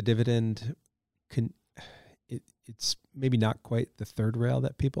think the dividend it's maybe not quite the third rail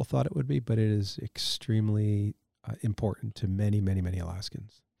that people thought it would be, but it is extremely important to many, many, many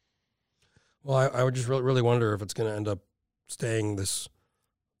Alaskans. Well, I would just really wonder if it's going to end up staying this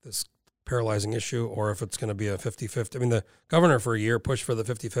paralyzing issue, or if it's going to be a 50-50. The governor for a year pushed for the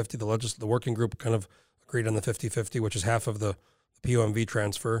 50-50. The working group kind of agreed on the 50-50, which is half of the POMV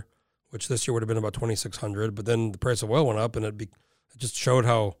transfer, which this year would have been about $2,600. But then the price of oil went up, and it just showed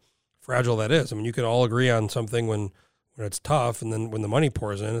how fragile that is. You can all agree on something when it's tough, and then when the money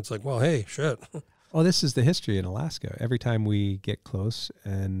pours in, it's like, well, hey, shit. Well, this is the history in Alaska. Every time we get close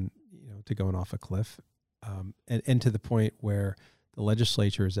and to going off a cliff, and to the point where the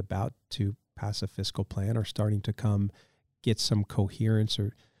legislature is about to pass a fiscal plan or starting to get some coherence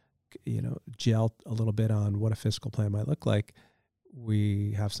or, gel a little bit on what a fiscal plan might look like,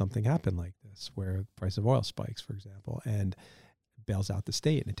 we have something happen like this, where the price of oil spikes, for example, and bails out the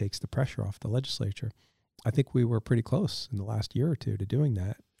state, and it takes the pressure off the legislature. I think we were pretty close in the last year or two to doing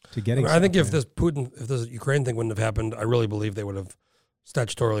that, to getting. I think if this Ukraine thing wouldn't have happened, I really believe they would have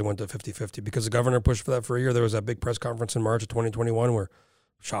statutorily went to 50-50, because the governor pushed for that for a year. There was that big press conference in March of 2021 where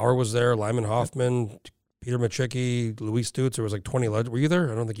Schauer was there, Lyman Hoffman, Peter Machicki, Louis Stutz. There was like 20 Were you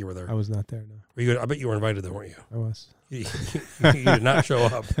there? I don't think you were there. I was not there, no. Were you? I bet you were invited there, weren't you? I was. You did not show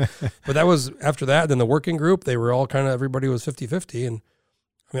up. But that was after that. Then the working group, they were all everybody was 50-50. And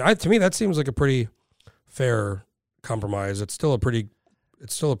to me, that seems like a pretty fair compromise. It's still a pretty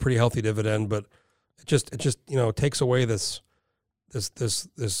it's still a pretty healthy dividend, but it just takes away this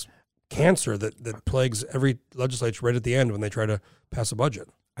cancer that plagues every legislature right at the end when they try to pass a budget.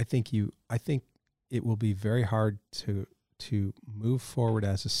 I think it will be very hard to move forward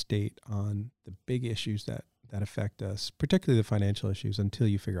as a state on the big issues that affect us, particularly the financial issues, until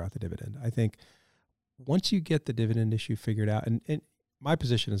you figure out the dividend. I think once you get the dividend issue figured out, and my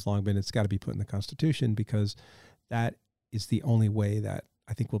position has long been it's got to be put in the Constitution, because that is the only way that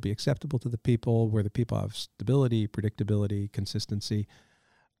I think will be acceptable to the people, where the people have stability, predictability, consistency.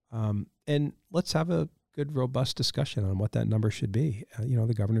 And let's have a good, robust discussion on what that number should be.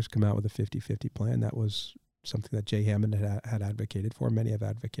 The governor's come out with a 50-50 plan. That was something that Jay Hammond had advocated for. Many have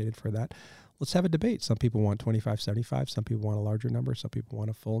advocated for that. Let's have a debate. Some people want 25-75. Some people want a larger number. Some people want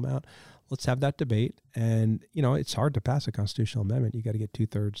a full amount. Let's have that debate. And, it's hard to pass a constitutional amendment. You got to get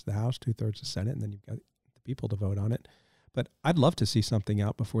 2/3 the House, 2/3 the Senate, and then you've got the people to vote on it. But I'd love to see something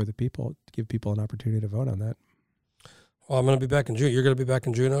out before the people, to give people an opportunity to vote on that. Well, I'm going to be back in June. You're going to be back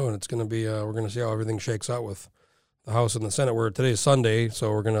in Juneau, and it's going to be, we're going to see how everything shakes out with the House and the Senate, where today's Sunday,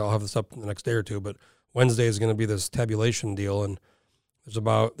 so I'll have this up in the next day or two, but Wednesday is going to be this tabulation deal, and there's the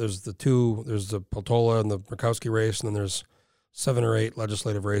Peltola and the Murkowski race, and then there's 7 or 8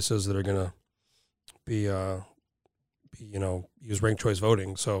 legislative races that are going to be use ranked choice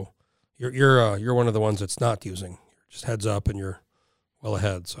voting. So you're one of the ones that's not using. You're just heads up, and you're well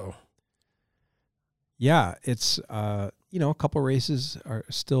ahead. So yeah, it's a couple races are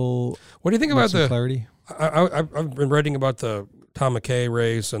still. What do you think about the clarity? I've been writing about the Tom McKay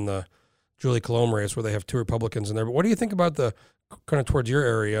race and the Julie Colomb race, where they have 2 Republicans in there. But what do you think about the kind of towards your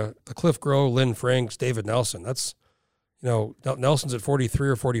area, the Cliff Grow, Lynn Franks, David Nelson? That's, Nelson's at 43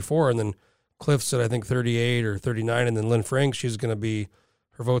 or 44, and then Cliff's at, I think, 38 or 39, and then Lynn Franks, her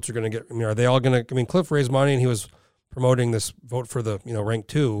votes are going to get, are they all going to, Cliff raised money, and he was promoting this vote for the, rank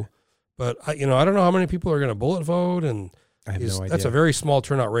 2. But, I don't know how many people are going to bullet vote, and I have no idea. That's a very small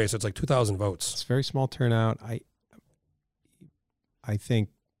turnout race. It's like 2,000 votes. It's a very small turnout. I think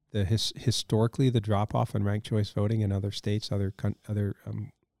historically the drop off in ranked choice voting in other states, other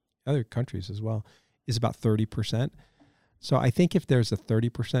countries as well, is about 30%. So I think if there's a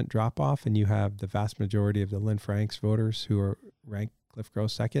 30% drop off, and you have the vast majority of the Lynn Franks voters who are ranked Cliff Grow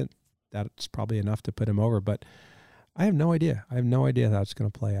second, that's probably enough to put him over. But I have no idea. I have no idea how it's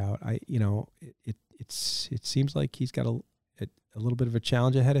going to play out. It seems like he's got a little bit of a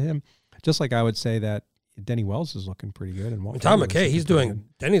challenge ahead of him. Just like I would say that Denny Wells is looking pretty good, and Tom McKay,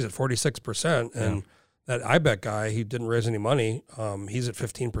 Denny's at 46%, and that Ibeck guy, he didn't raise any money. He's at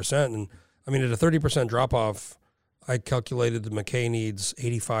 15%, and at a 30% drop off, I calculated that McKay needs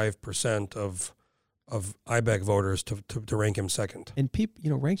 85% of Ibeck voters to rank him second. And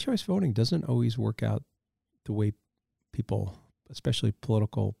ranked choice voting doesn't always work out the way people, especially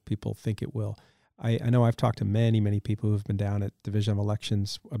political people, think it will. I know I've talked to many people who have been down at Division of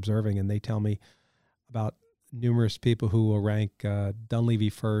Elections observing, and they tell me about numerous people who will rank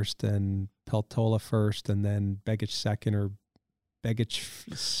Dunleavy first and Peltola first, and then Begich second, or Begich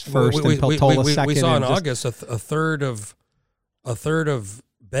first and Peltola second. We saw in August a third of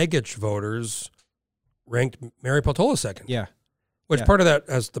Begich voters ranked Mary Peltola second. Yeah. Which part of that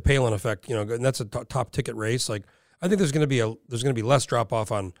has the Palin effect, and that's a top ticket race. Like, I think there's going to be less drop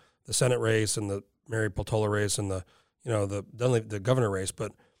off on the Senate race and the Mary Peltola race and the governor race,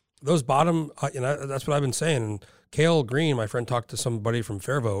 but those bottom, that's what I've been saying. And Cale Green, my friend, talked to somebody from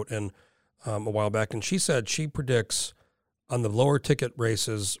Fairvote and a while back, and she said she predicts on the lower ticket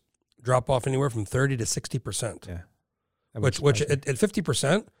races drop off anywhere from 30 to 60%. Yeah, which at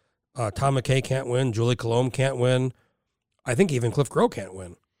 50%, Tom McKay can't win, Julie Colomb can't win. I think even Cliff Grow can't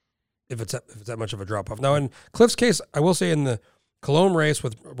win if it's that much of a drop off. Now, in Cliff's case, I will say in the Colomb race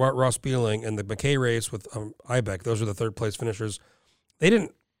with Ross Beeling and the McKay race with Ibeck, those are the third place finishers.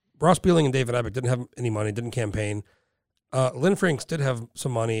 Ross Beeling and David Ibeck didn't have any money, didn't campaign. Lynn Franks did have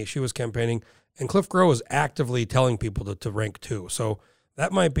some money. She was campaigning. And Cliff Grow is actively telling people to rank 2. So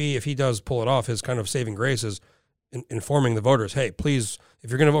that might be, if he does pull it off, his kind of saving grace is informing the voters, hey, please, if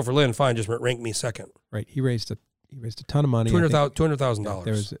you're going to vote for Lynn, fine, just rank me second. Right. He raised a ton of money.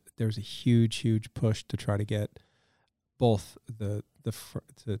 $200,000. There was a huge push to try to get both to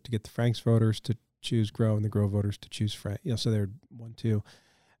get the Franks voters to choose Grow and the Grow voters to choose Frank. So they're 1-2.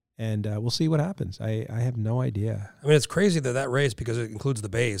 And we'll see what happens. I have no idea. It's crazy that race, because it includes the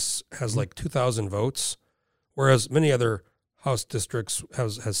base, has like 2,000 votes, whereas many other House districts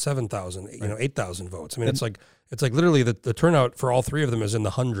has 7,000, 8,000 votes. It's like literally the turnout for all 3 of them is in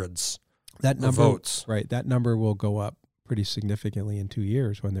the hundreds of votes. Right. That number will go up pretty significantly in 2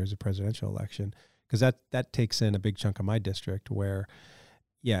 years when there's a presidential election, because that takes in a big chunk of my district, where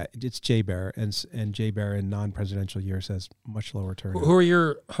Yeah, it's Jay Bear, and Jay Bear in non-presidential years has much lower turnout. Who are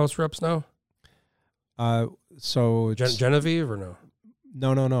your House reps now? So it's, Genevieve or no?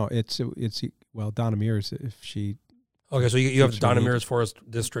 no. It's Donna Mears if she. Okay, so you have Keeps the Donna her lead. Mears Forest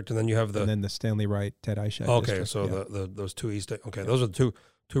District, and then you have And then the Stanley Wright, Ted Eichach. okay, district, so yeah. those two East. Okay, those are the two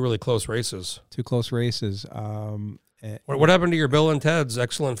really close races. Two close races. What happened to your Bill and Ted's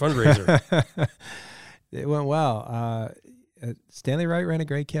excellent fundraiser? It went well. Stanley Wright ran a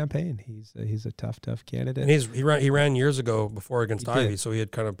great campaign. He's a tough candidate. And he ran years ago before against He Ivey, did. so he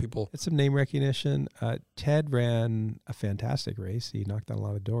had kind of people. It's some name recognition. Ted ran a fantastic race. He knocked on a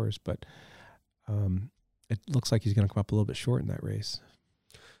lot of doors, but it looks like he's going to come up a little bit short in that race.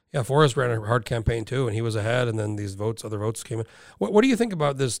 Yeah, Forrest ran a hard campaign too, and he was ahead. And then these other votes came in. What do you think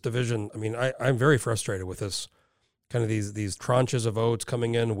about this division? I mean, I'm very frustrated with this kind of these tranches of votes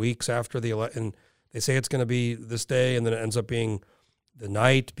coming in weeks after the election. They say it's going to be this day, and then it ends up being the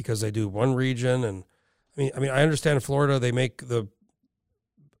night because they do one region. And I mean, I understand in Florida they make the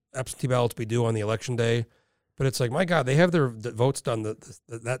absentee ballots be due on the election day, but it's like, my God, they have their votes done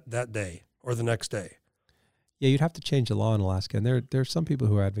that day or the next day. Yeah, you'd have to change the law in Alaska, and there are some people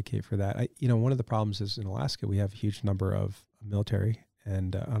who advocate for that. One of the problems is in Alaska we have a huge number of military,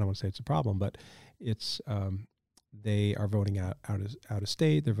 and I don't want to say it's a problem, but it's they are voting out of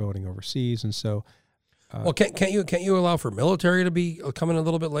state, they're voting overseas, and so. Well, can't you allow for military to be coming a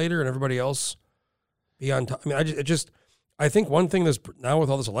little bit later and everybody else be on top? I mean, I think one thing that's now with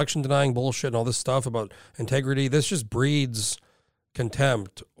all this election denying bullshit and all this stuff about integrity, this just breeds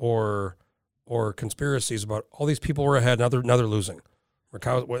contempt or conspiracies about all these people were ahead, now they're losing.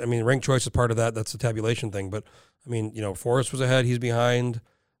 I mean, ranked choice is part of that. That's the tabulation thing. But I mean, Forrest was ahead, he's behind.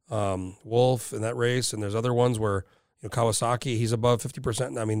 Wolf in that race, and there's other ones where Kawasaki, he's above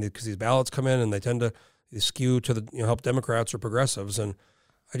 50%. I mean, because these ballots come in and they tend to skew to the help Democrats or progressives. And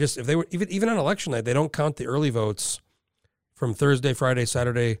I just, if they were even on election night, they don't count the early votes from Thursday, Friday,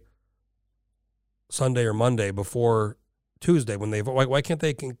 Saturday, Sunday, or Monday before Tuesday when they vote. Why can't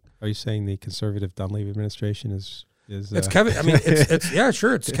they? Are you saying the conservative Dunleavy administration is? It's Kevin. I mean, it's yeah,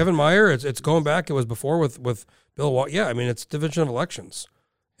 sure. It's Kevin Meyer. It's going back. It was before with Bill Walker. Yeah, I mean, it's division of elections,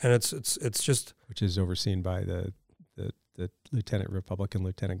 and it's just which is overseen by the Republican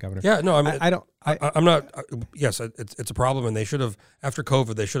lieutenant governor. Yeah, no, I mean, I'm not. Yes, it's a problem, and they should have after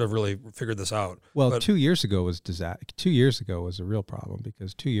COVID. They should have really figured this out. Well, but 2 years ago was disaster. 2 years ago was a real problem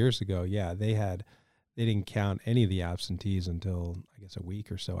because 2 years ago, yeah, they didn't count any of the absentees until I guess a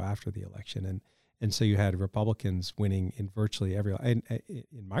week or so after the election, and so you had Republicans winning in virtually every. And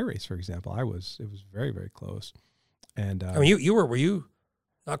in my race, for example, it was very, very close. And I mean, were you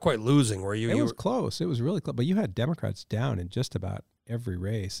not quite losing? Were you? It was close. It was really close. But you had Democrats down in just about every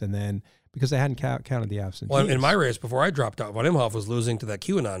race, and then because they hadn't counted the absentees. Well, in my race before I dropped out, Von Imhoff was losing to that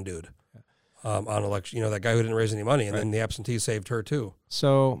QAnon dude on election. That guy who didn't raise any money, and then the absentees saved her too.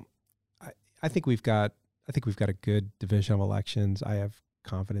 So, I think we've got a good division of elections. I have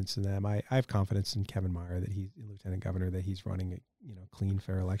confidence in them. I have confidence in Kevin Meyer that he's lieutenant governor, that he's running a clean,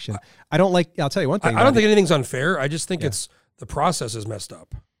 fair election. I'll tell you one thing. I don't think anything's unfair. I just think it's the process is messed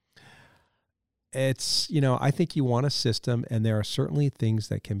up. It's, I think you want a system, and there are certainly things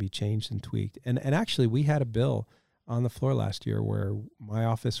that can be changed and tweaked. And actually, we had a bill on the floor last year where my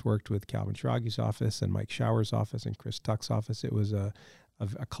office worked with Calvin Shiragi's office and Mike Shower's office and Chris Tuck's office. It was a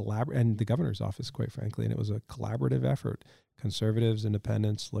and the governor's office, quite frankly, and it was a collaborative effort. Conservatives,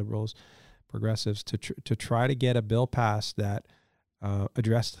 independents, liberals, progressives to try to get a bill passed that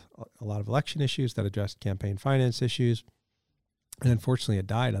addressed a lot of election issues, that addressed campaign finance issues. And unfortunately, it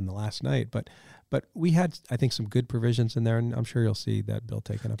died on the last night. But we had, I think, some good provisions in there, and I'm sure you'll see that bill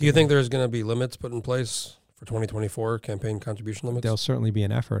taken up. Do you think there's going to be limits put in place for 2024 campaign contribution limits? There'll certainly be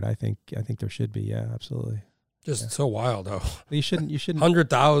an effort. I think there should be. Yeah, absolutely. Just so wild, though. You shouldn't. $100,000,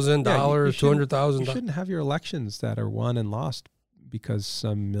 $200,000. You shouldn't have your elections that are won and lost because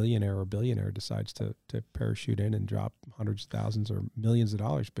some millionaire or billionaire decides to parachute in and drop hundreds of thousands or millions of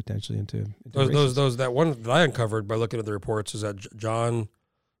dollars potentially into races. That one that I uncovered by looking at the reports is that John,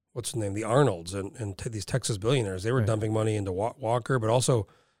 what's his name, the Arnolds and these Texas billionaires, they were dumping money into Walker, but also,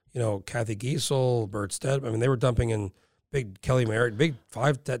 Kathy Giesel, Bert Stead. I mean, they were dumping in big Kelly Merritt, big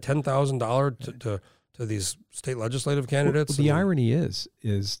 $5,000 to $10,000 to these state legislative candidates. Well, the irony is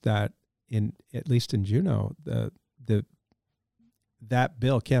that at least in Juneau, that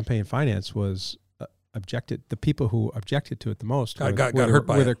bill, campaign finance, was objected. The people who objected to it the most got hurt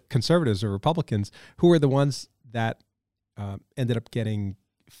by it. Were the conservatives or Republicans, who were the ones that ended up getting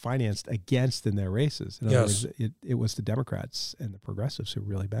financed against in their races. In other Yes. words, it was the Democrats and the progressives who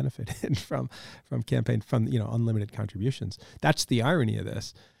really benefited from campaign, from, unlimited contributions. That's the irony of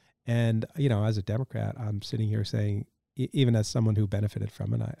this. And, as a Democrat, I'm sitting here saying, even as someone who benefited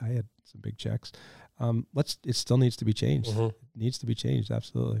from it, I had some big checks. It still needs to be changed. Mhm. It needs to be changed.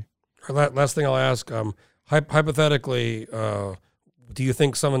 Absolutely. Last thing I'll ask, hypothetically, do you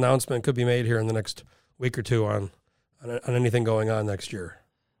think some announcement could be made here in the next week or two on anything going on next year?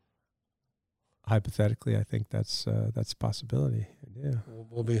 Hypothetically, I think that's a possibility. Yeah.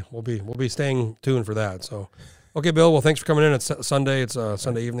 We'll be staying tuned for that. So, okay, Bill. Well, thanks for coming in. It's Sunday. It's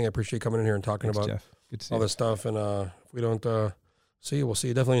Sunday evening. I appreciate you coming in here and talking Thanks, about Jeff. Good to see all you. this stuff. And if we don't see you, we'll see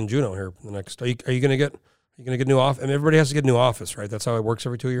you definitely in Juneau here in the next. Are you going to get new office? I mean, everybody has to get a new office, right? That's how it works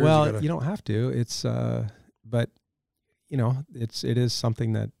every 2 years. Well, you don't have to. It's but it is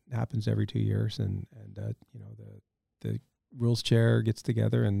something that happens every 2 years, and the rules chair gets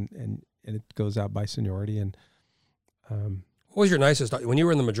together and it goes out by seniority. And what was your nicest when you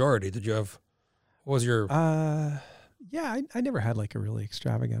were in the majority? Did you have? What was your? Yeah, I never had like a really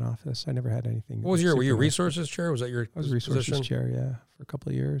extravagant office. I never had anything. What was your? Were you super- resources chair? Was that your? I was resources position? chair, yeah, for a couple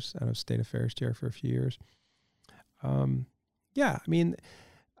of years. I was state affairs chair for a few years. Yeah, I mean,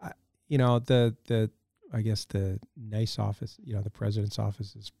 I guess the nice office, the president's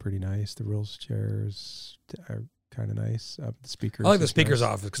office is pretty nice. The rules chairs are kind of nice. The speakers. I like the is speaker's nice.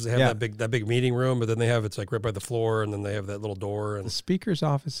 office because they have Yeah. that big meeting room, but then they have it's like right by the floor, and then they have that little door. The And speaker's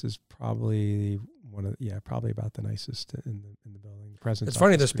office is probably probably about the nicest in the building. The president's it's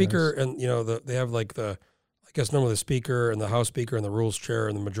funny the office is pretty speaker nice. and they have like I guess normally the speaker and the House Speaker and the rules chair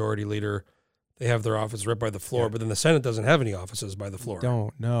and the majority leader, they have their office right by the floor, Yeah. but then the Senate doesn't have any offices by the floor.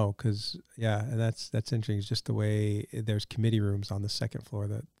 Don't know because and that's interesting. It's just the way there's committee rooms on the second floor.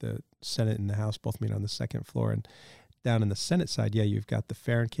 The Senate and the House both meet on the second floor, and down in the Senate side, you've got the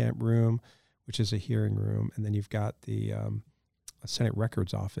Fahrenkamp room, which is a hearing room, and then you've got the Senate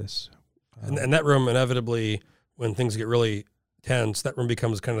Records Office. And that room inevitably, when things get really tense, that room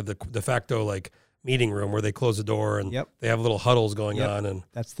becomes kind of the de facto like meeting room where they close the door and Yep. they have little huddles going Yep. on. And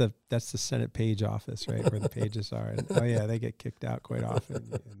That's the Senate page office, right, where the pages are. And they get kicked out quite often,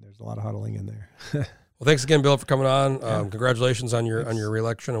 and there's a lot of huddling in there. well, thanks again, Bill, for coming on. Yeah. Congratulations on your Thanks.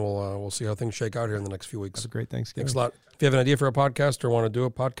 reelection, and we'll see how things shake out here in the next few weeks. Have a great Thanksgiving. Thanks a lot. If you have an idea for a podcast or want to do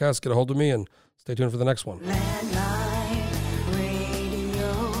a podcast, get a hold of me and stay tuned for the next one. Landline.